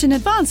when bought in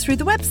advance through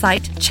the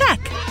website?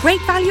 Check.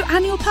 Great value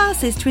annual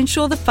passes to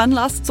ensure the fun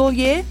lasts all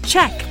year?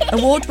 Check.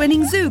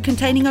 Award-winning zoo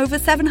containing over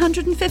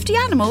 750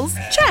 animals?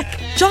 Check.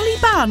 Jolly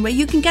barn where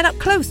you can get up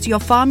close to your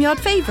farmyard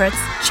favourites?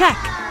 Check.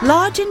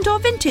 Large indoor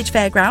vintage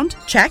fairground?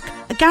 Check.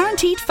 A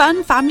guaranteed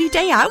fun family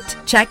day out?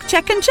 Check,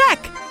 check and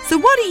check. So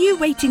what are you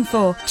waiting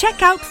for?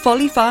 Check out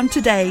Folly Farm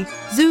today.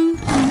 Zoo,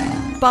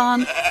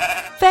 barn,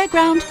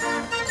 fairground,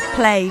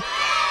 play.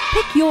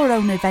 Pick your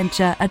own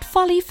adventure at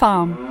Folly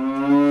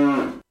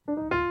Farm.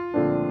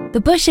 The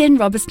Bush Inn,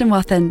 Robertson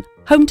Wathen,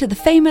 home to the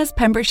famous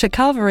Pembrokeshire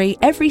Carvery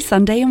every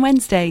Sunday and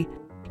Wednesday.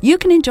 You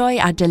can enjoy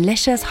our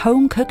delicious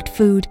home-cooked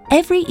food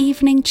every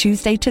evening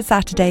Tuesday to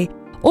Saturday.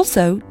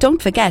 Also,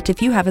 don't forget,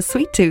 if you have a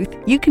sweet tooth,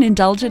 you can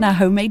indulge in our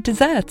homemade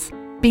desserts.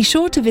 Be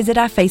sure to visit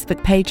our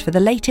Facebook page for the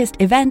latest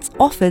events,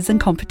 offers and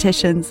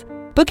competitions.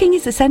 Booking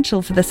is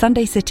essential for the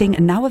Sunday sitting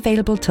and now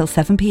available till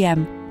 7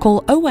 p.m.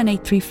 Call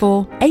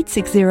 01834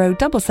 860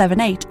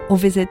 778 or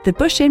visit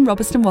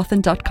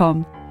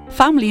thebushinrobertsonwathan.com.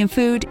 Family and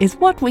food is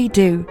what we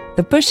do.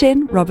 The Bush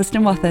Inn,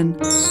 Robertson Wathen.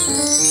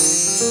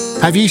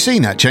 Have you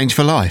seen that Change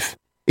for Life?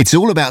 It's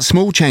all about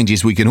small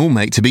changes we can all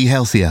make to be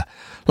healthier,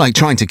 like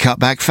trying to cut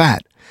back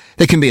fat.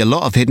 There can be a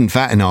lot of hidden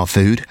fat in our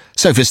food,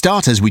 so for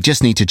starters we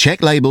just need to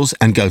check labels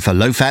and go for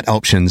low-fat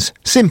options.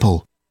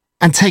 Simple.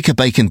 And take a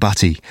bacon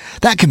butty.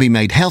 That can be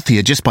made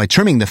healthier just by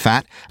trimming the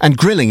fat and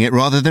grilling it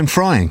rather than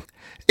frying.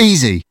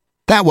 Easy.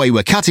 That way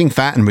we're cutting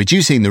fat and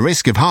reducing the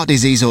risk of heart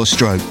disease or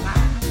stroke.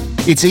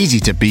 It's easy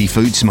to be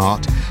food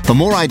smart. For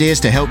more ideas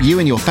to help you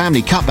and your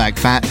family cut back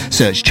fat,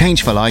 search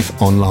Change for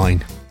Life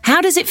online. How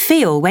does it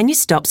feel when you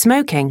stop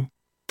smoking?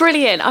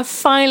 Brilliant, I've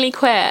finally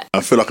quit.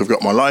 I feel like I've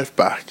got my life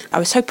back. I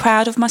was so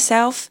proud of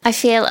myself. I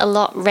feel a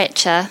lot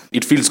richer.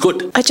 It feels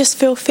good. I just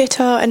feel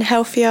fitter and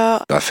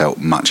healthier. I felt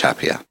much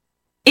happier.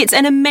 It's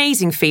an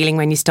amazing feeling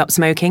when you stop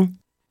smoking.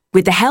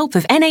 With the help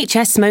of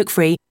NHS Smoke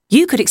Free,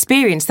 you could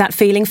experience that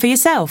feeling for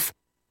yourself.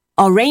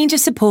 Our range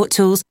of support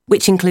tools,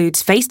 which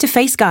includes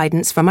face-to-face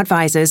guidance from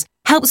advisors,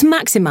 helps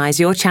maximise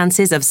your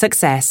chances of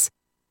success.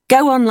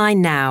 Go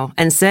online now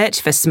and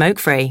search for Smoke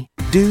Free.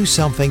 Do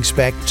something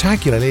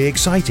spectacularly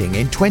exciting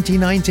in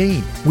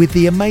 2019 with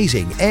the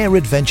amazing Air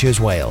Adventures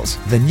Wales,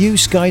 the new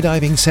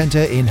skydiving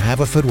centre in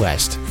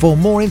Haverfordwest. For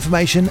more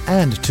information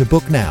and to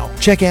book now,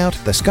 check out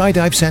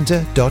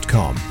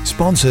theskydivecentre.com.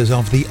 Sponsors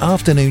of the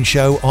afternoon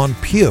show on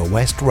Pure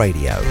West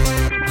Radio.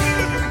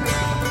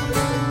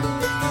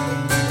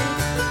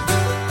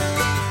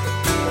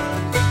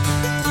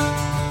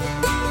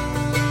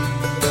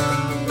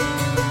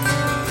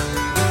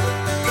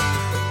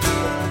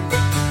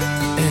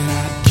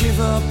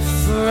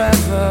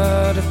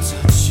 Forever to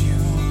touch you,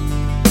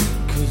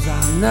 'cause I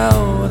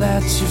know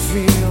that you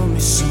feel me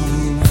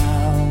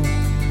somehow.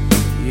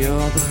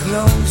 You're the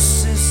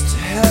closest to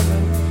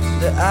heaven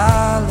that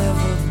I'll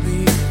ever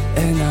be,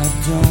 and I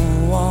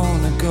don't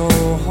wanna go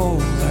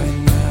home right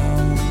now.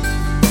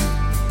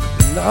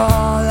 And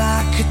all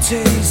I could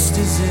taste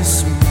is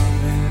this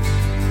moment,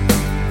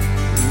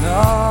 and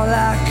all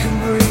I can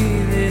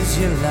breathe is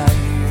your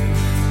life.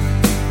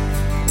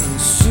 And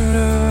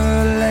sooner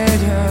or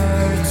later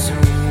it's over.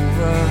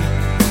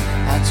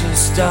 I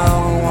just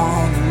don't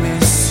want to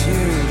miss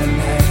you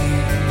tonight.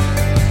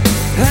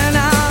 And I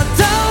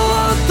don't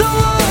want the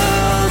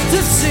world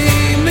to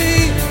see me,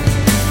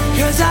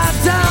 'cause I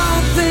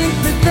don't think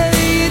that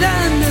they'd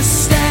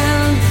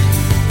understand.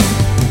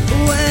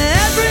 When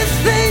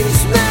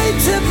everything's made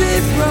to be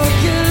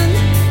broken,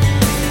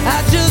 I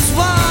just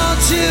want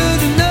you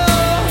to know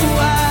who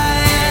I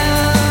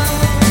am.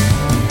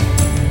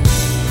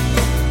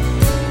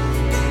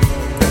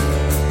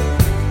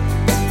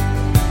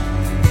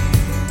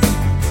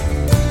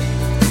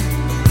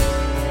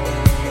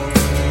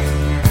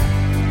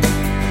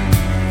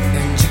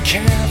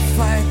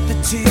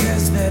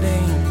 Tears that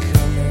ain't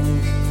coming,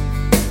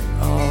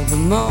 all the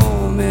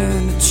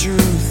moment of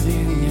truth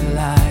in your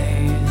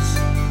lies.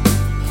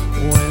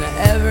 When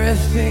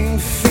everything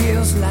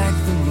feels like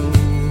the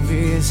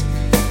movies,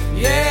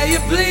 yeah, you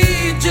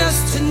bleed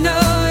just to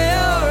know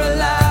you're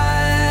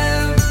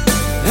alive.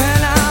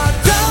 And I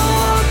don't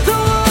want the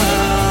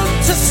world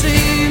to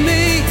see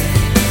me,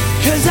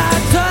 'cause I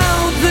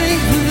don't think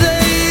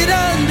they'd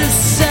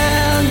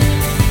understand.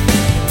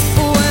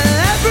 When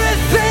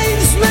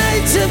everything's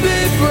made to be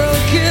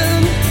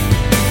broken,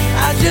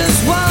 I just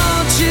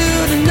want you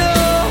to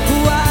know who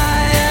I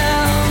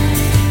am.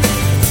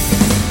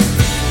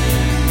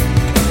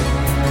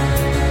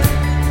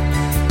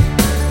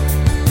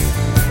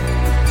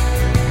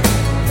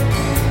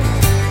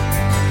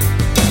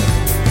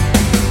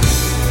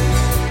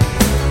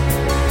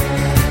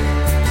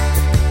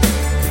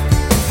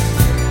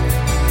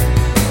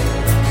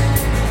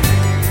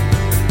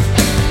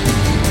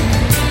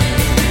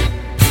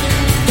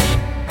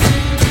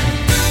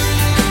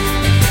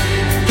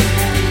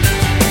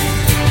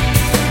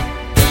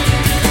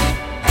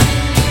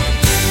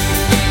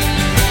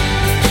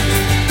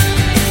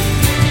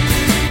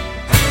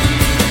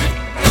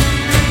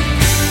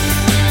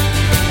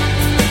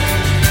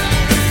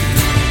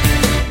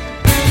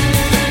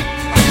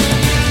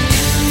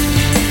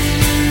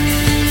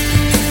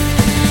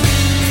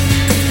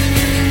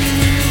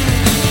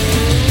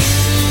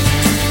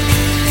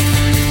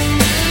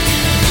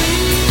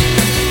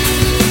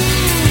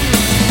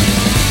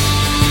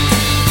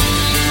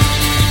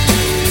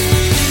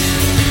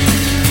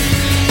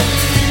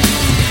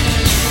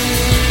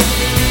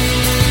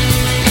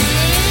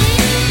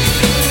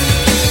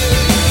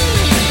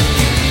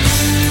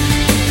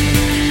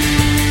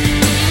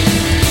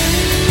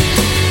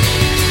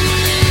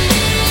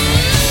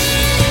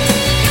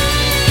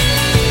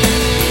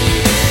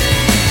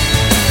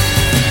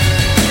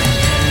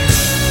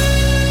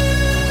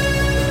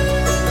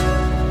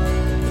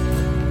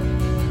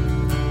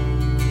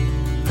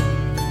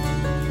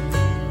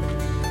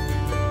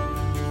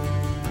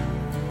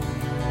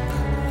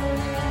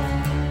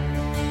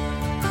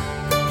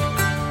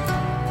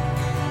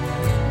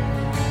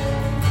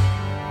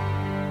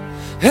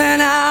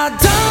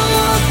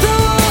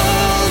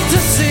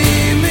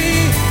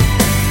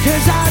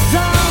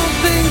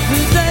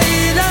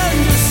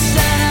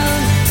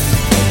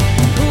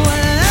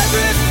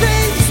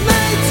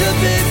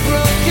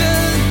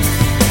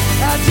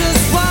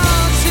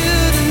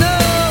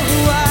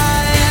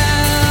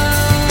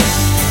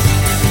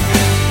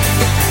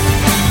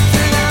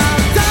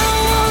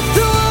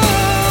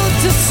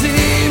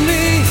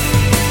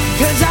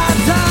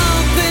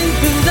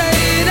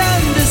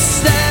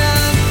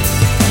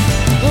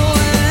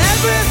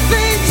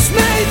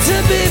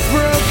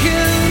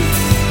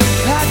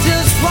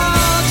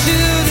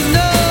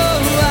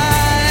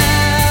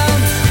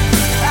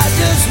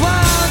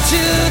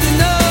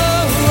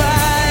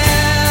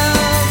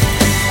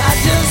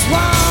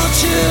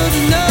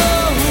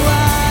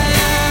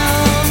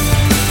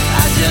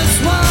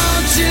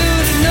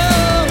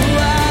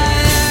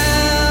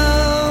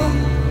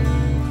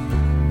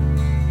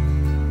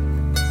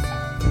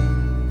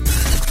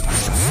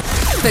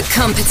 For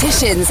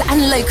competitions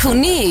and local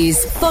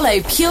news,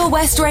 follow Pure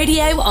West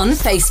Radio on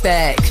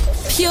Facebook.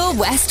 Pure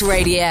West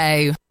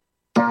Radio.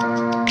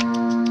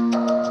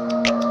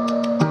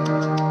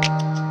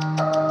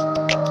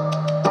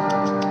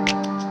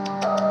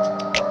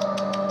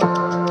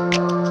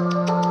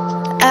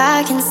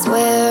 I can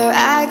swear,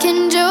 I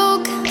can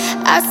joke,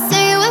 I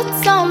say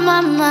what's on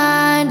my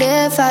mind.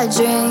 If I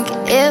drink,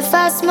 if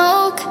I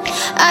smoke,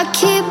 I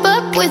keep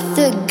up with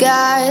the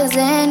guys.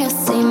 And you'll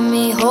see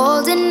me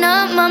holding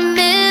up my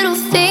middle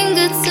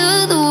finger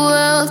to the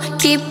world.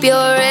 Keep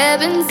your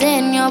ribbons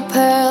and your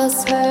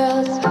pearls.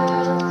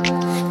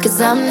 Cause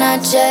I'm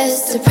not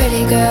just a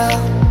pretty girl,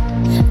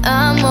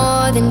 I'm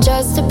more than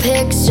just a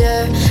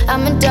picture.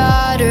 I'm a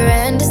daughter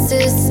and a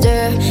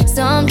sister.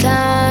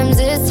 Sometimes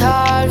it's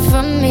hard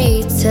for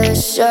me to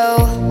show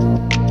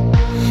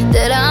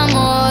that I'm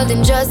more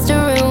than just a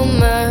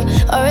rumor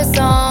or a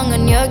song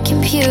on your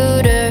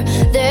computer.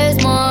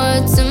 There's more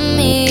to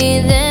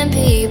me than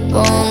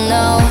people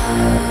know.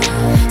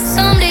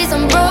 Some days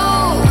I'm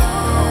broke,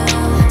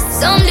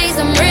 some days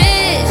I'm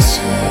rich,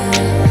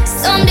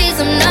 some days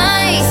I'm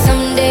nice,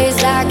 some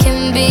days I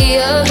can be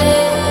a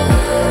bit.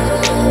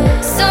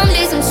 Some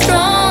days I'm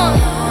strong,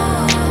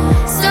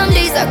 some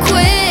days I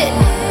quit.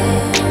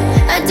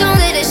 I don't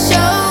let it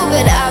show,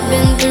 but I've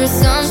been through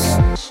some.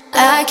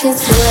 I can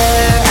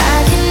swear,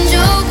 I can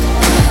joke,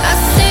 I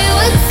say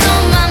what's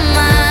on my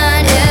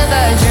mind. If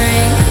I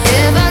drink,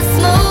 if I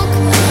smoke,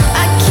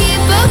 I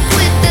keep up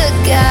with the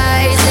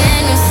guys.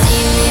 And you'll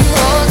see me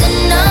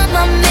holding up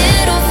my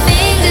middle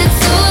finger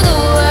to the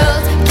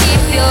world.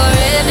 Keep your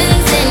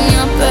ribbons and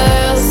your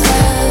pearls.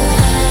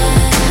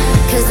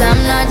 Cause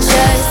I'm not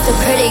just a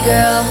pretty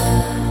girl,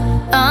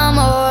 I'm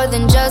more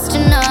than just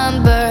a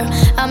number.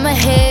 I'm a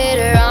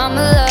hater, I'm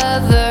a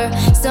lover.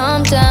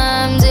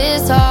 Sometimes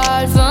it's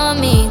hard for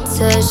me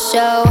to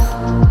show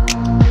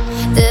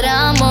that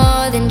I'm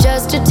more than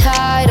just a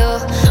title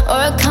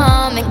or a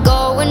comment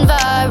going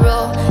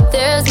viral.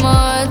 There's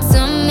more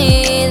to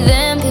me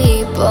than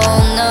people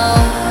know.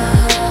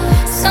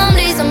 Some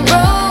days I'm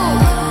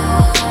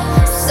broke,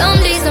 some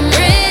days I'm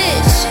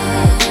rich,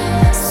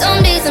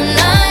 some days I'm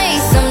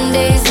nice, some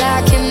days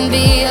I can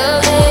be a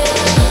bit.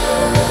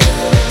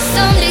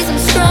 Some days I'm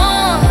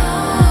strong,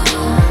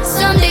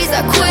 some days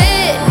I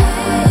quit.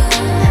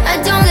 I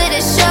don't let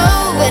it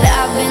show, but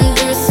I've been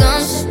through some.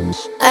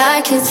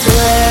 I can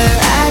swear,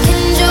 I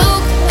can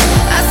joke,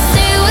 I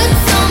say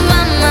what's on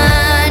my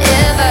mind.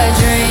 If I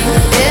drink,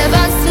 if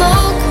I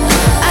smoke,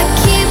 I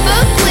keep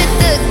up with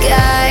the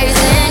guys.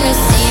 And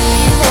you'll see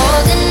me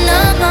holding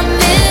up my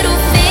middle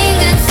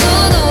finger to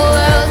the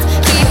world.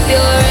 Keep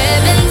your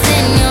ribbons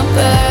and your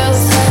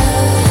pearls.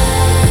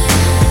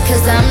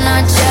 Cause I'm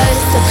not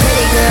just a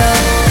pretty girl,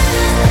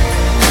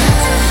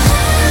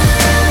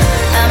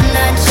 I'm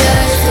not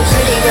just a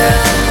pretty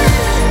girl.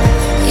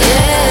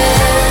 Yeah,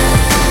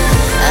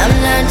 I'm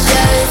not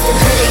just a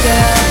pretty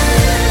girl.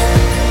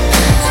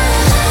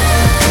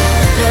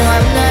 No,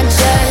 I'm not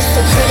just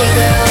a pretty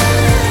girl.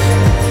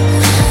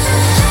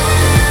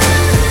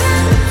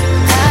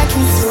 I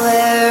can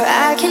swear,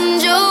 I can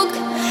joke,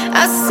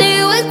 I say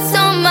what's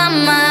on my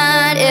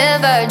mind.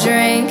 If I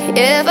drink,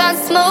 if I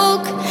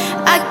smoke,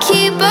 I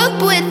keep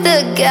up with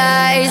the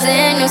guys.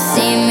 And you'll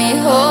see me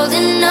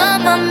holding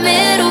up my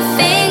middle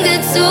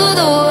finger to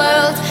the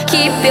world.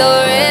 Keep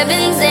your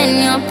ribbons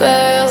and your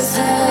pearls.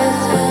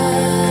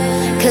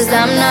 Cause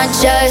I'm not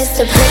just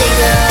a pretty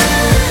girl,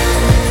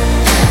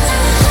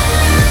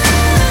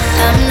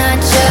 I'm not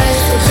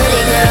just a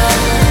pretty girl.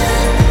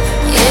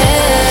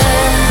 Yeah,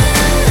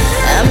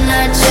 I'm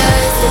not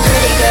just a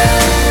pretty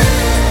girl.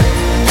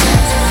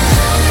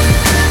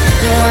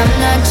 No, I'm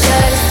not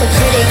just a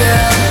pretty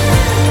girl.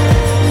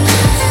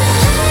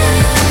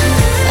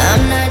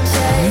 I'm not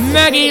just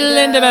Maggie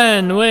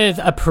Lindemann with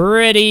A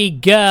Pretty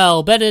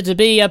Girl. Better to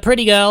be a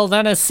pretty girl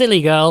than a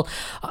silly girl.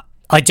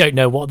 I don't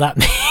know what that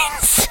means.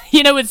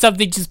 You know when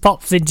something just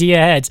pops into your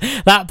head?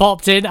 That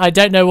popped in. I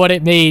don't know what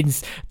it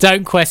means.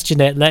 Don't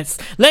question it. Let's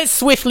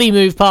swiftly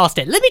move past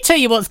it. Let me tell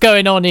you what's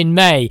going on in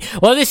May.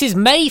 Well, this is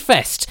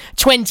Mayfest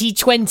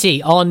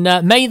 2020 on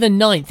May the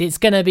 9th. It's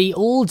going to be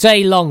all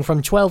day long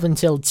from 12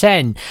 until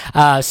 10.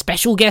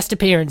 Special guest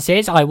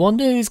appearances. I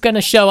wonder who's going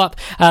to show up.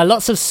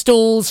 Lots of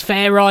stalls,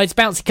 fair rides,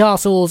 bouncy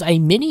castles, a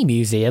mini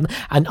museum,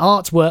 an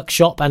art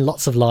workshop, and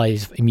lots of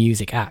live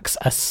music acts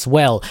as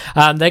well.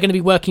 They're going to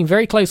be working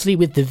very closely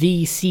with the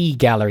VC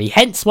Gallery.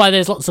 Hence why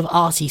there's lots of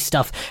arty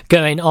stuff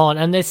going on,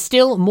 and there's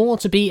still more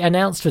to be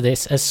announced for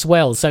this as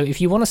well. So if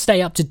you want to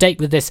stay up to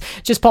date with this,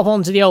 just pop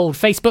onto the old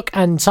Facebook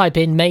and type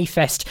in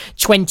Mayfest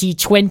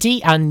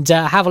 2020 and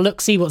have a look,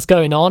 see what's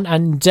going on,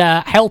 and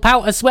help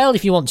out as well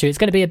if you want to. It's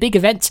going to be a big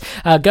event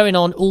going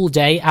on all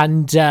day,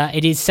 and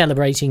it is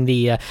celebrating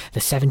the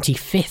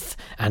 75th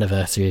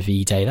anniversary of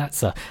E-Day.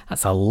 That's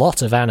a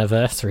lot of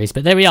anniversaries,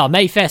 but there we are,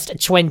 Mayfest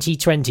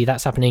 2020.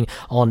 That's happening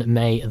on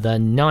May the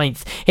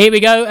 9th. Here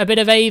we go, a bit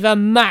of Ava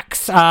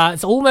Max.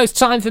 It's almost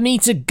time for me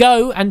to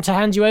go and to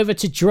hand you over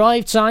to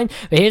Drive Time,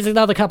 but here's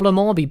another couple of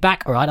more. I'll be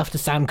back right after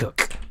Sam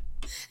Cooke.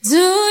 Do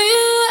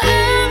you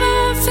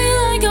ever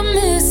feel like I'm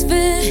missing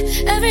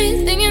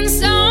Everything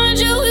inside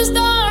you is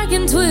dark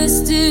and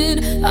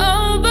twisted.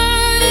 Oh,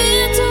 but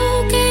it's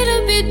okay to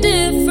be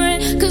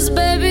different, 'cause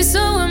baby, so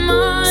am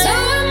I. So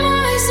am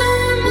I, so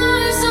am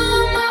I, so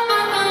am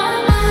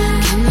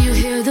I. Can you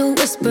hear the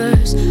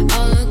whispers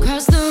all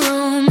across the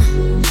room?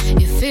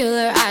 You feel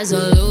her eyes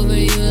all over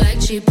you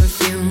like cheap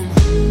perfume.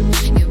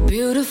 You're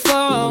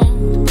beautiful,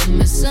 but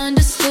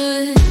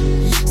misunderstood.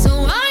 So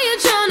why you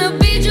tryna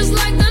be just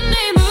like the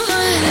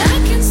neighborhood? I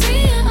can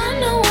see it, I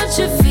know what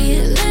you're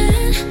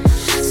feeling.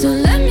 So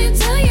let me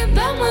tell you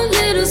about my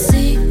little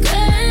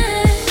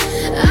secret.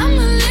 I'm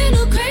a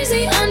little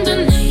crazy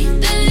underneath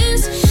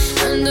this,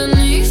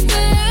 underneath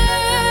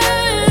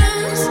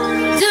this.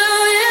 Do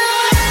you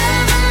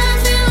ever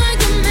feel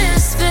like a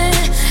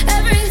misfit?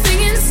 Everything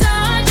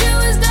inside you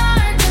is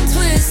dark and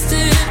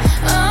twisted.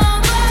 Oh,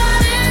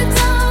 but it's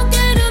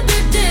okay to be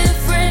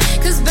different,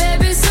 'cause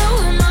baby, so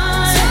am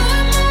I. So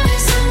am I,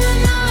 so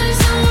am I,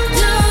 so am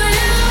I. Do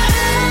you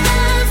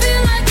ever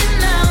feel like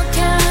an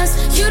outcast?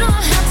 You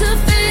don't have to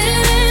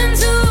fit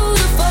into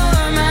the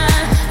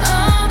format.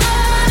 Oh,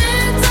 but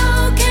it's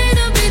okay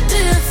to be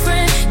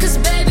different, 'cause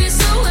baby,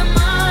 so am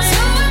I.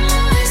 So am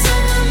I, so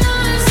am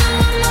I, so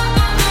am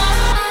I.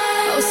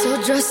 Oh, so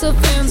dress up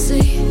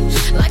fancy,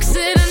 like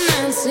Sid and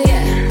Nancy,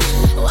 yeah.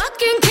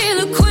 Walking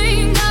killer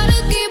queen, gotta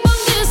keep on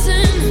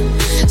kissing.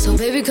 So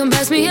baby, come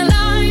pass me a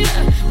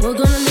lighter, we're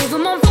gonna leave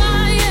them on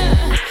fire.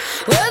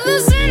 We're the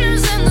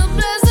sinners and the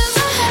blessings.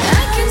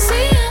 I can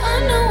see it, I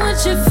know what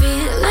you're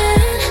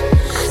feeling.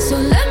 So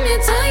let me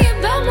tell you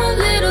about my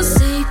little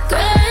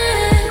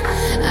secret.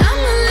 I'm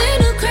a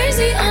little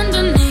crazy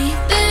underneath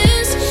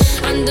this,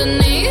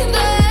 underneath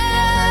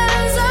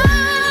this.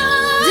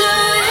 Do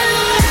you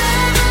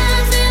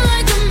ever feel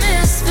like a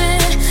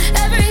misfit?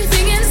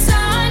 Everything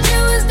inside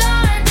you is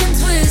dark and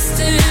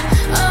twisted.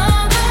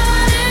 Oh,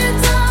 but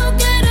it's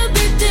okay to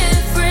be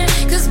different,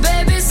 'cause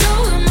baby, so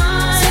am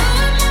I. So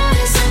am I,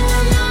 so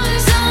am I,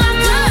 so am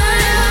I.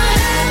 Do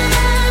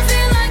you ever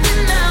feel like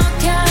an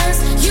outcast?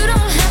 You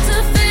don't have to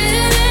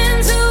fit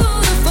into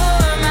the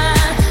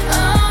format.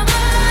 Oh,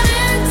 but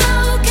it's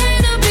okay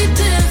to be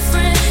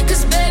different,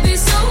 'cause baby,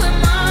 so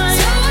am I.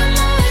 So am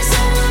I,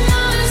 so am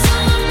I, so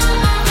am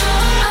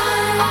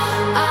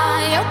I.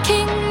 You're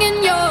king and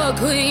you're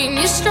queen.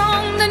 You're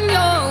strong and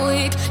you're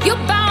weak.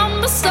 You're bound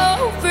but so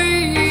free.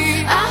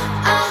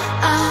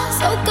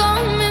 So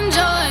come and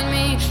join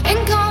me and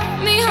call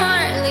me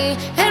Harley,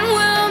 and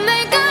we'll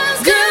make us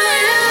good. Do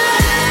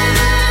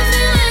you ever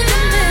feel like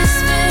a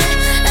misfit?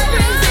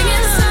 Everything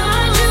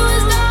inside you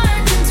is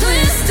dark and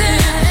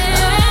twisted.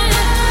 Oh,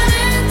 but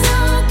it's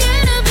okay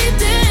to be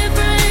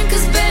different,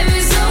 'cause baby,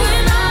 so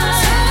am I.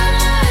 So am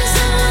I,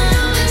 so am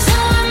I, so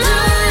am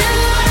I. Do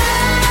you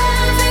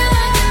ever feel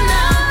like an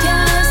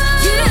outcast?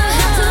 You don't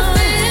have to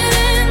fit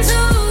into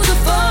the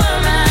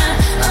format.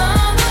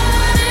 Oh,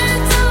 but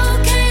it's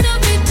okay to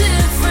be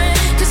different,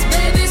 'cause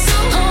baby, so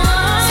am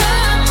I. So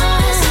am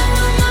I, so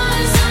am I,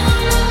 so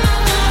am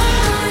I.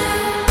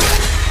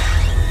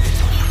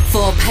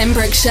 For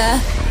Pembrokeshire,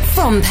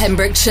 from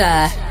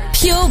Pembrokeshire,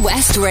 Pure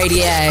West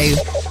Radio.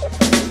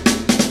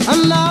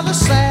 Another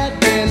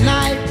Saturday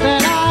night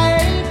and I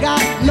ain't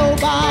got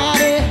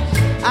nobody.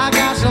 I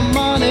got some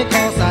money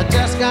 'cause I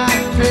just got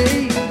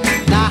paid.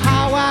 Now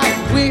how I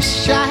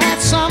wish I had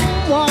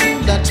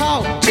someone to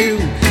talk to.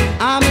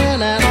 I'm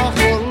in an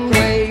awful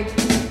way.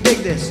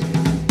 Dig this.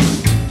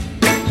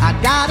 I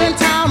got in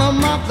town a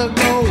month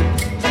ago.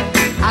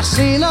 I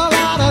seen a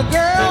lot of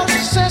girls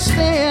since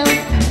then.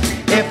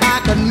 If I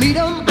could meet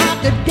them, I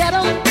could get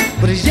them.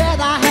 But as yet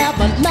I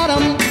haven't met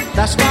them.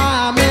 That's why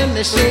I'm in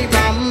the shape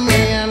I'm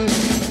in.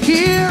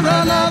 Here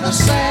another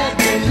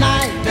Saturday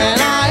night and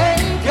I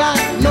ain't got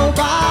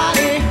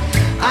nobody.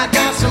 I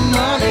got some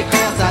money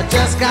 'cause I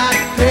just got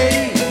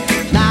paid.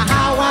 Now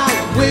how I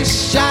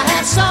wish I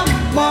had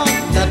someone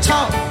to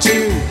talk to.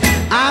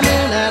 I'm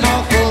in an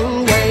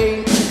awful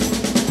way.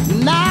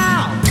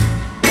 Now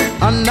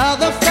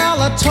another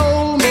fella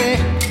told me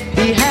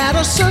he had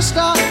a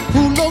sister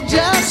who looked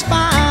just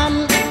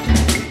fine.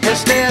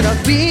 Instead of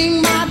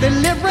being my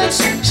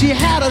deliverance, she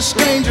had a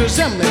strange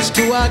resemblance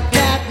to a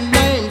cat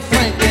named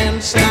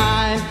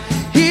Frankenstein.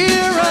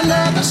 Here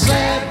another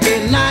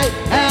Saturday night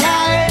and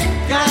I ain't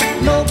got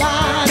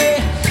nobody.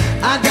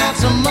 I got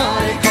some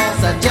money 'cause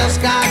I just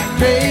got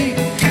paid.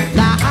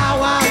 Now how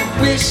I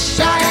wish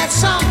I had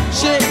some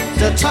shit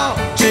to talk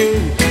to.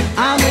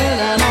 I'm in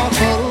an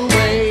awful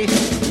way,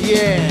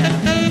 yeah.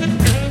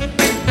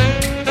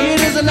 It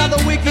is another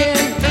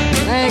weekend,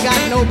 I ain't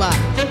got nobody.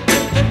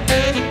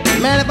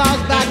 Man, if I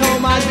was back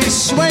home, I'd be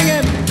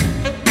swinging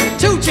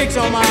 2 chicks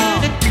on my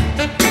arm.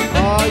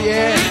 Oh,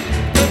 yeah.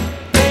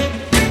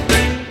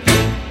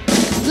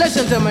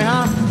 Listen to me,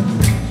 huh?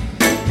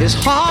 It's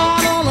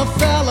hard on a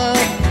fella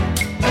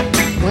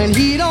when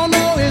he don't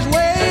know his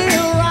way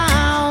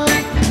around.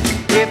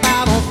 If I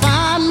don't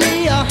find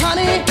me a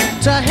honey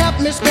to help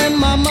me spend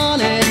my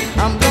money,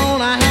 I'm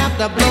gonna have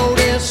to blow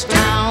this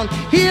town.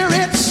 Here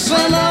it's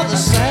another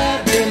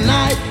Saturday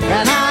night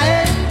and I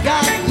ain't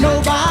got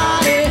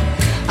nobody.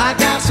 I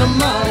got some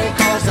money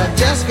 'cause I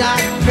just got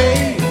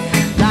paid.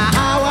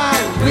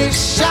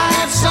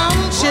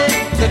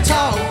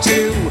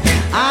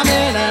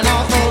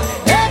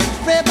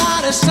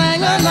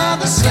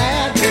 another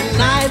Saturday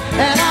night,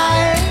 and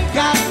I ain't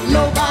got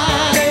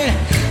nobody.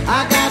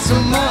 I got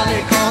some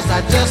money 'cause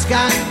I just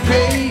got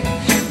paid.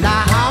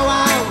 Now how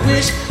I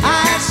wish I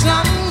had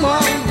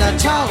someone to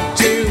talk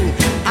to.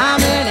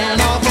 I'm in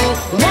an awful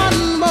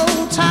one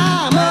more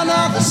time,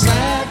 another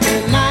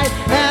Saturday night,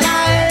 and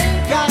I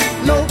ain't got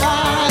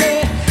nobody.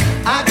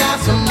 I got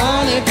some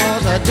money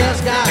 'cause I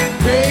just got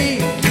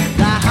paid.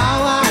 Now how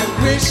I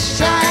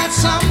wish I had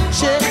some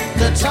chick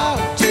to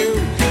talk to.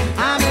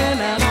 I'm in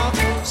an awful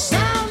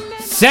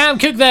Sam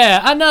Cooke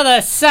there,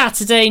 another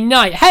Saturday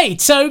night. Hey,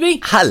 Toby.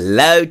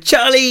 Hello,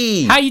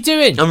 Charlie. How you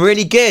doing? I'm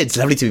really good. It's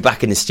lovely to be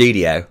back in the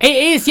studio. It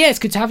is, yeah, it's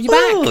good to have you back.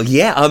 Oh,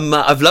 yeah,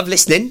 I've loved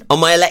listening on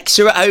my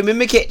Alexa at home in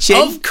my kitchen.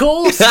 Of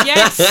course,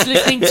 yes,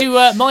 listening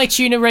to My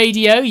Tuner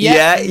Radio,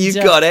 yeah. Yeah,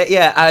 you've got it,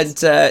 yeah, and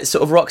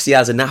sort of Roxy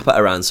has a nap at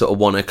around sort of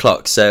 1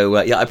 o'clock,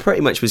 so yeah, I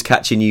pretty much was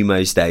catching you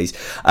most days,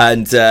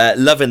 and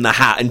loving the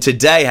hat, and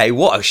today, hey,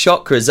 what a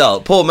shock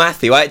result. Poor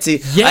Matthew, I had to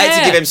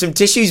give him some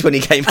tissues when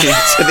he came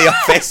into the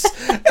office.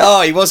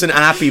 Oh, he wasn't a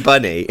happy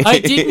bunny. I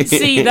didn't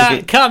see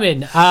that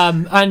coming.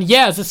 And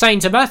yeah, as I was saying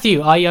to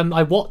Matthew, I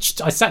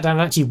sat down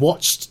and actually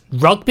watched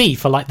rugby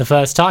for like the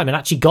first time and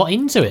actually got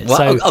into it. Wow.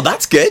 So, oh,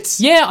 that's good.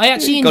 Yeah, I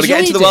actually enjoyed it. Got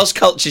to get into the Welsh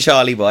culture,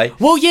 Charlie boy.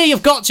 Well, yeah,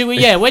 you've got to.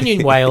 Yeah, when you're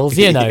in Wales,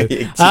 you know,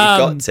 you've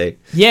got to.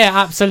 Yeah,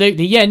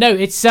 absolutely. Yeah, no,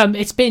 it's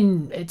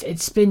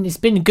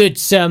been good.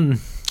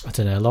 I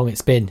don't know how long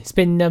it's been. It's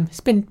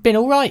been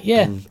all right.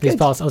 Yeah, these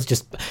past. I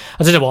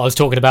don't know what I was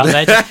talking about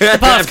there. The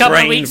past couple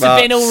of weeks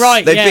have been all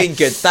right. They've been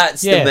good.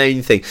 That's the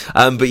main thing.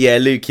 But yeah,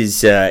 Luke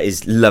is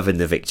loving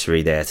the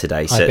victory there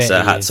today. So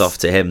hats off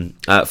to him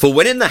for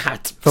winning the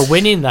hat. For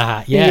winning the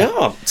hat.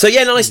 Yeah. So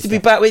yeah, nice to be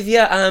back with you.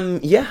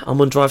 Yeah,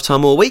 I'm on drive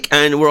time all week,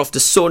 and we're off to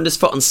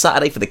Saundersfoot on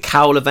Saturday for the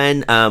Cowl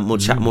event. We'll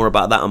chat more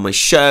about that on my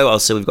show.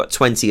 Also, we've got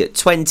 20 at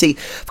 20.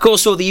 Of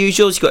course, all the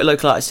usuals. You've got a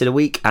local artist of the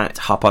week at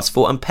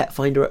 4:30 and Pet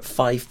Finder at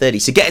 5:30.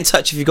 So get in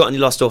touch if you've got any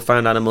lost or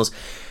found animals.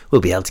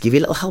 We'll be able to give you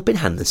a little helping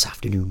hand this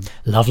afternoon.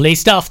 Lovely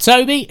stuff,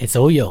 Toby. It's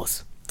all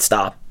yours.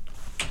 Start.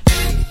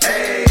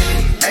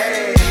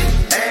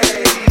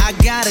 I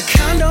got a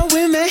condo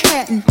in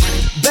Manhattan.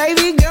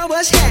 Baby girl,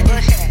 what's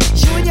happening?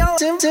 You and your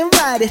Tim's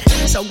invited,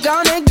 so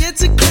gonna get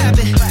to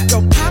clapping.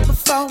 Go pop it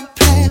for a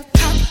plan,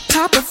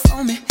 pop it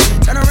for me.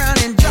 Turn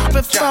around and drop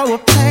it for a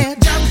plan,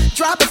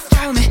 drop it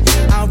for me.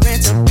 I'll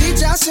rent a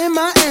beach house in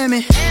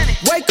Miami.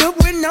 Wake up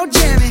with no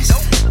jammies.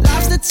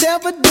 Lobster tail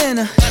for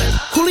dinner.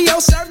 Julio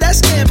served that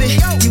scampi.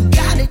 You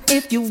got it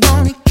if you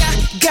want it.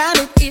 Got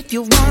it if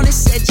you want it.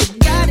 Said you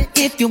got it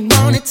if you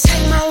want it.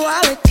 Take my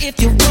wallet if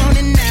you want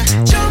it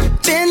now.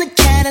 Jump in the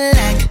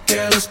Cadillac.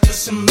 Girl, let's put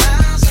some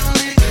miles on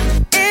it.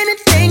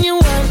 Anything you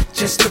want,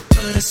 just to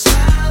put a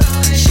smile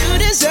on it. You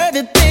deserve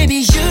it,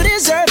 baby. You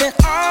deserve it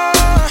all.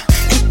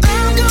 And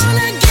I'm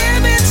gonna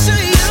give it to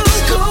you.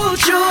 Gold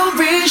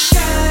jewelry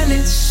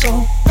shining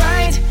so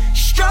bright.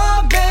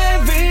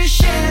 Strawberry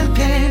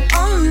champagne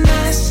on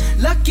us.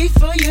 Lucky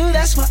for you,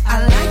 that's what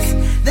I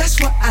like. That's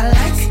what I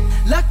like.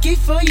 Lucky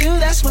for you,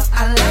 that's what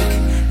I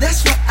like.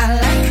 That's what I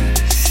like.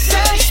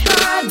 Sex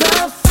by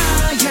the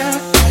fire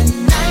at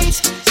night.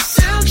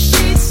 Silk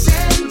sheets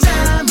and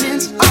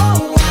diamonds,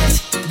 all white.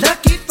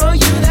 Lucky for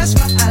you, that's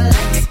what I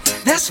like.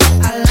 That's what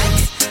I like.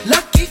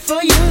 Lucky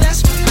for you,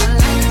 that's what I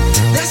like.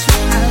 That's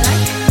what I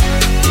like.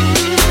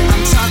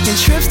 I'm talking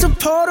trips to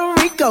Puerto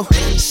Rico.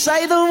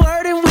 Say the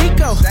word and we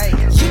go.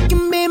 You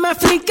can be my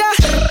flica.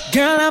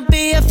 Girl, I'll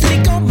be a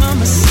flico,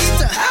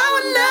 mamacita. I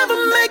would never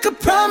make a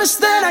promise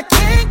that I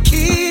can't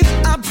keep.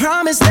 I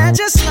promise that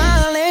your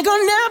smile ain't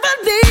gonna never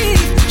leave.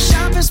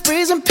 Shopping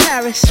sprees in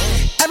Paris.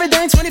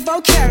 Everything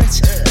 24 carats.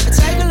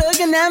 Take a look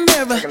in that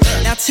mirror.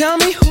 Now tell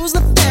me who's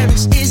the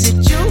fairest. Is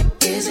it you?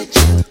 Is it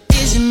you?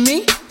 Is it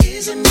me?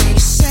 Is it me?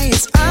 Say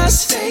it's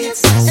us. Say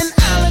it's us. And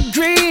I'll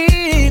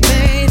agree,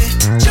 baby.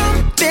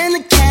 Jump in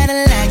the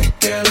Cadillac.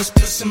 Girl, let's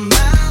put some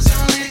miles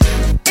on it.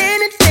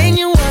 Anything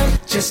you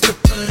want, just to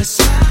put a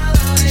smile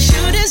on it.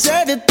 You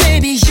deserve it,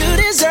 baby. You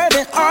deserve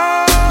it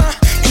all.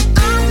 And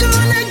I'm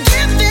gonna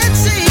give it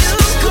to you.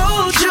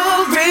 Gold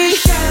jewelry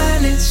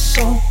shining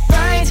so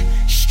bright.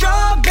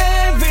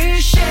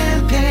 Strawberry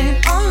champagne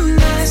on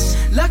us.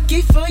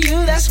 Lucky for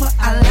you, that's what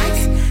I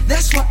like.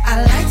 That's what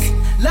I like.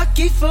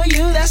 Lucky for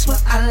you, that's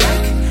what I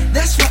like.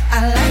 That's what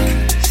I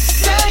like.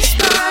 Sex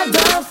by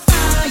the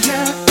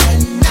fire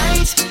at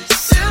night.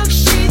 Silk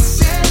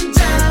sheets and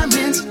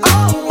diamonds,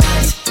 all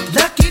white.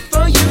 Lucky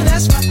for you,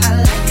 that's what I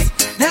like.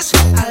 That's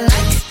what I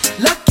like.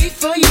 Lucky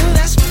for you,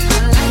 that's what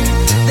I like.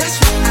 That's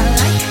what I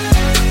like.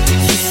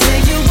 You say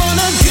you want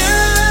a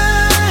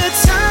good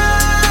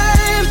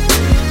time,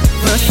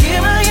 but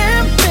here I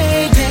am,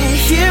 baby.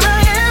 Here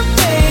I am,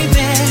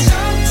 baby.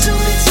 Talk to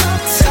me,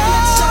 talk to me,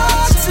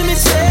 talk to me,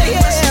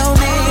 tell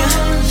me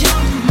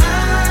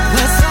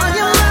what's on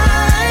your mind.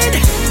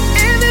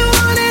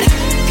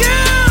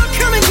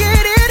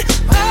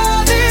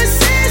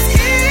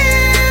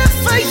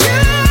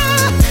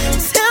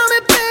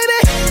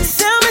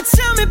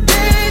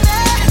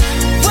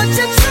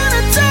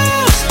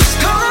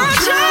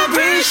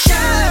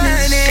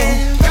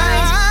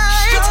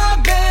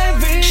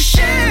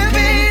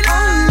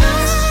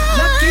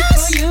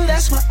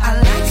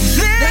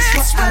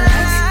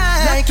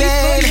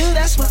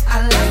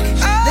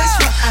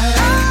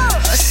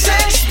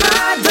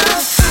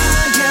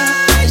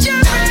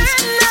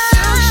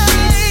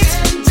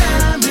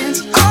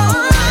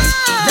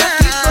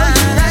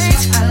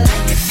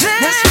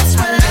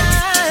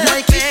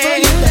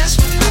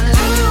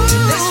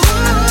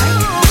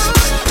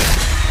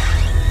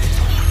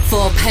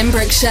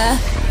 Pembrokeshire,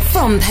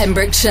 from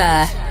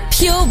Pembrokeshire,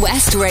 Pure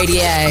West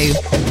Radio.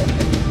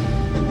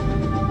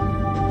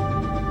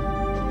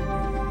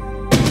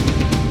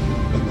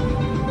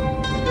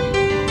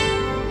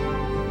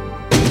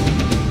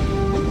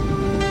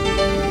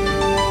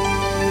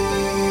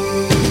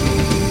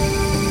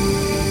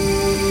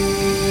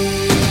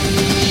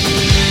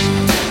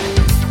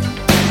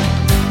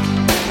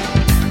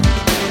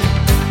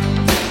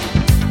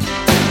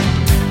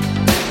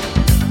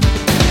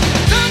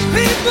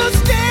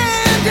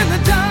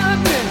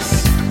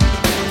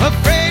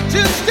 Afraid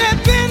to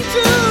step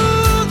into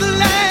the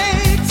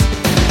light.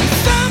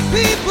 Some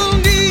people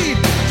need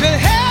to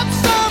help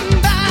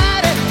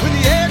somebody when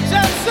the edge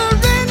of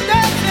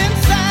surrender's in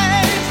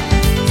sight.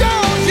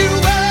 Don't you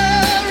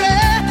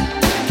worry,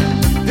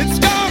 it's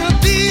gonna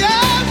be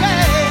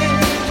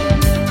alright.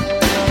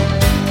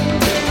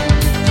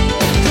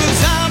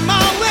 'Cause I'm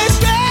always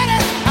ready,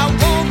 I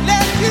won't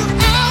let you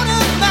out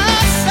of my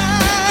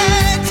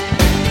sight.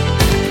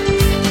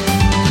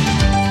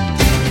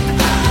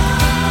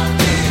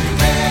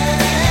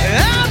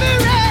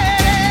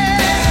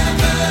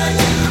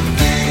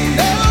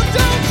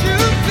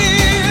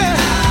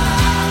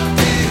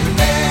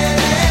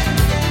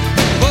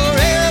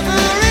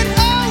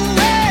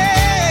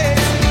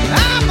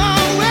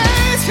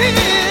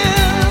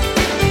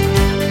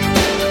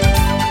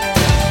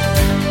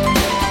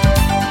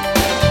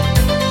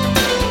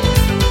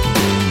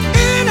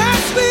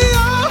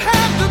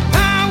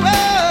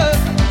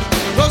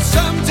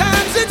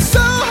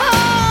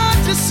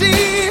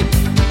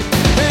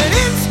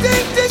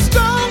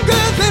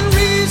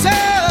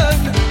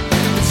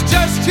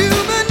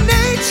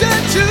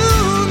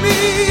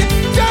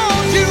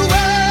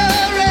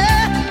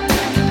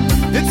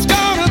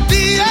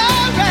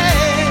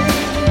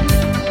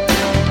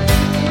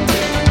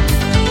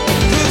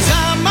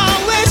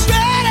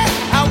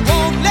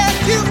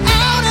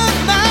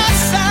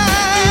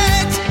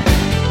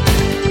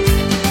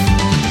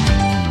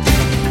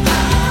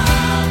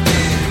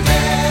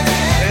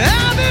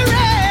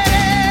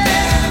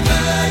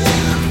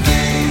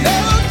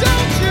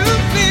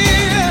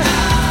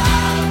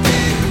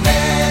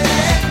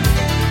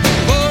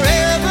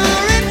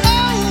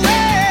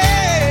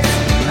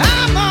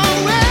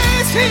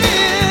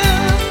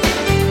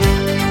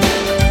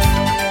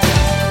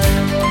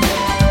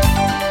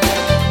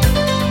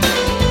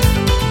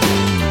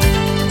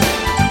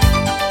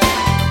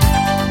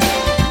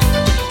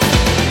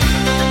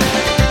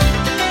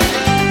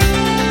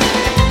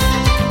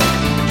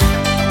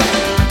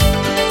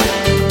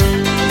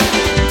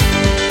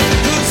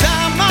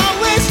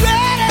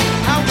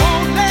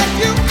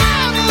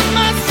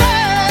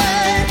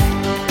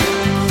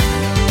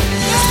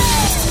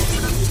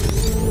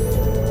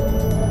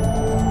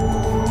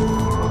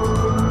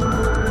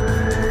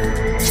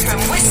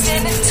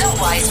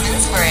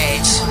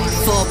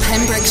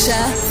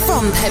 Pembrokeshire,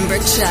 from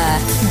Pembrokeshire,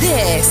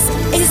 this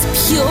is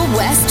Pure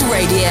West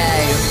Radio.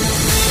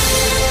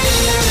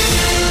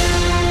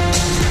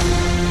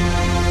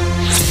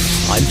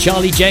 I'm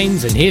Charlie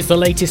James, and here's the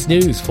latest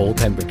news for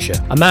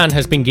Pembrokeshire. A man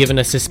has been given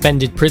a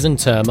suspended prison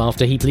term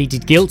after he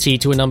pleaded guilty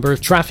to a number of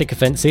traffic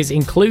offences,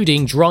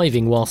 including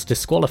driving whilst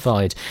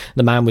disqualified.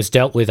 The man was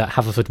dealt with at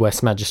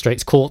Haverfordwest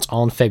Magistrates Court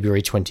on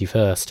February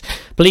 21st.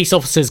 Police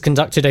officers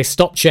conducted a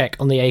stop check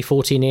on the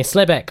A40 near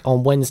Slebeck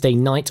on Wednesday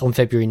night on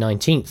February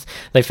 19th.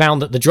 They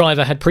found that the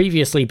driver had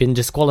previously been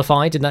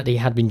disqualified and that he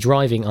had been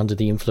driving under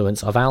the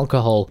influence of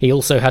alcohol. He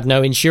also had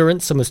no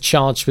insurance and was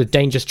charged with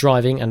dangerous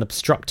driving and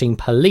obstructing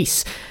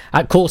police.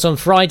 At court on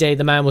Friday,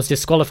 the man was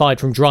disqualified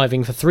from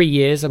driving for 3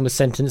 years and was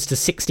sentenced to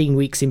 16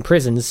 weeks in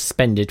prison,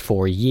 suspended for a year.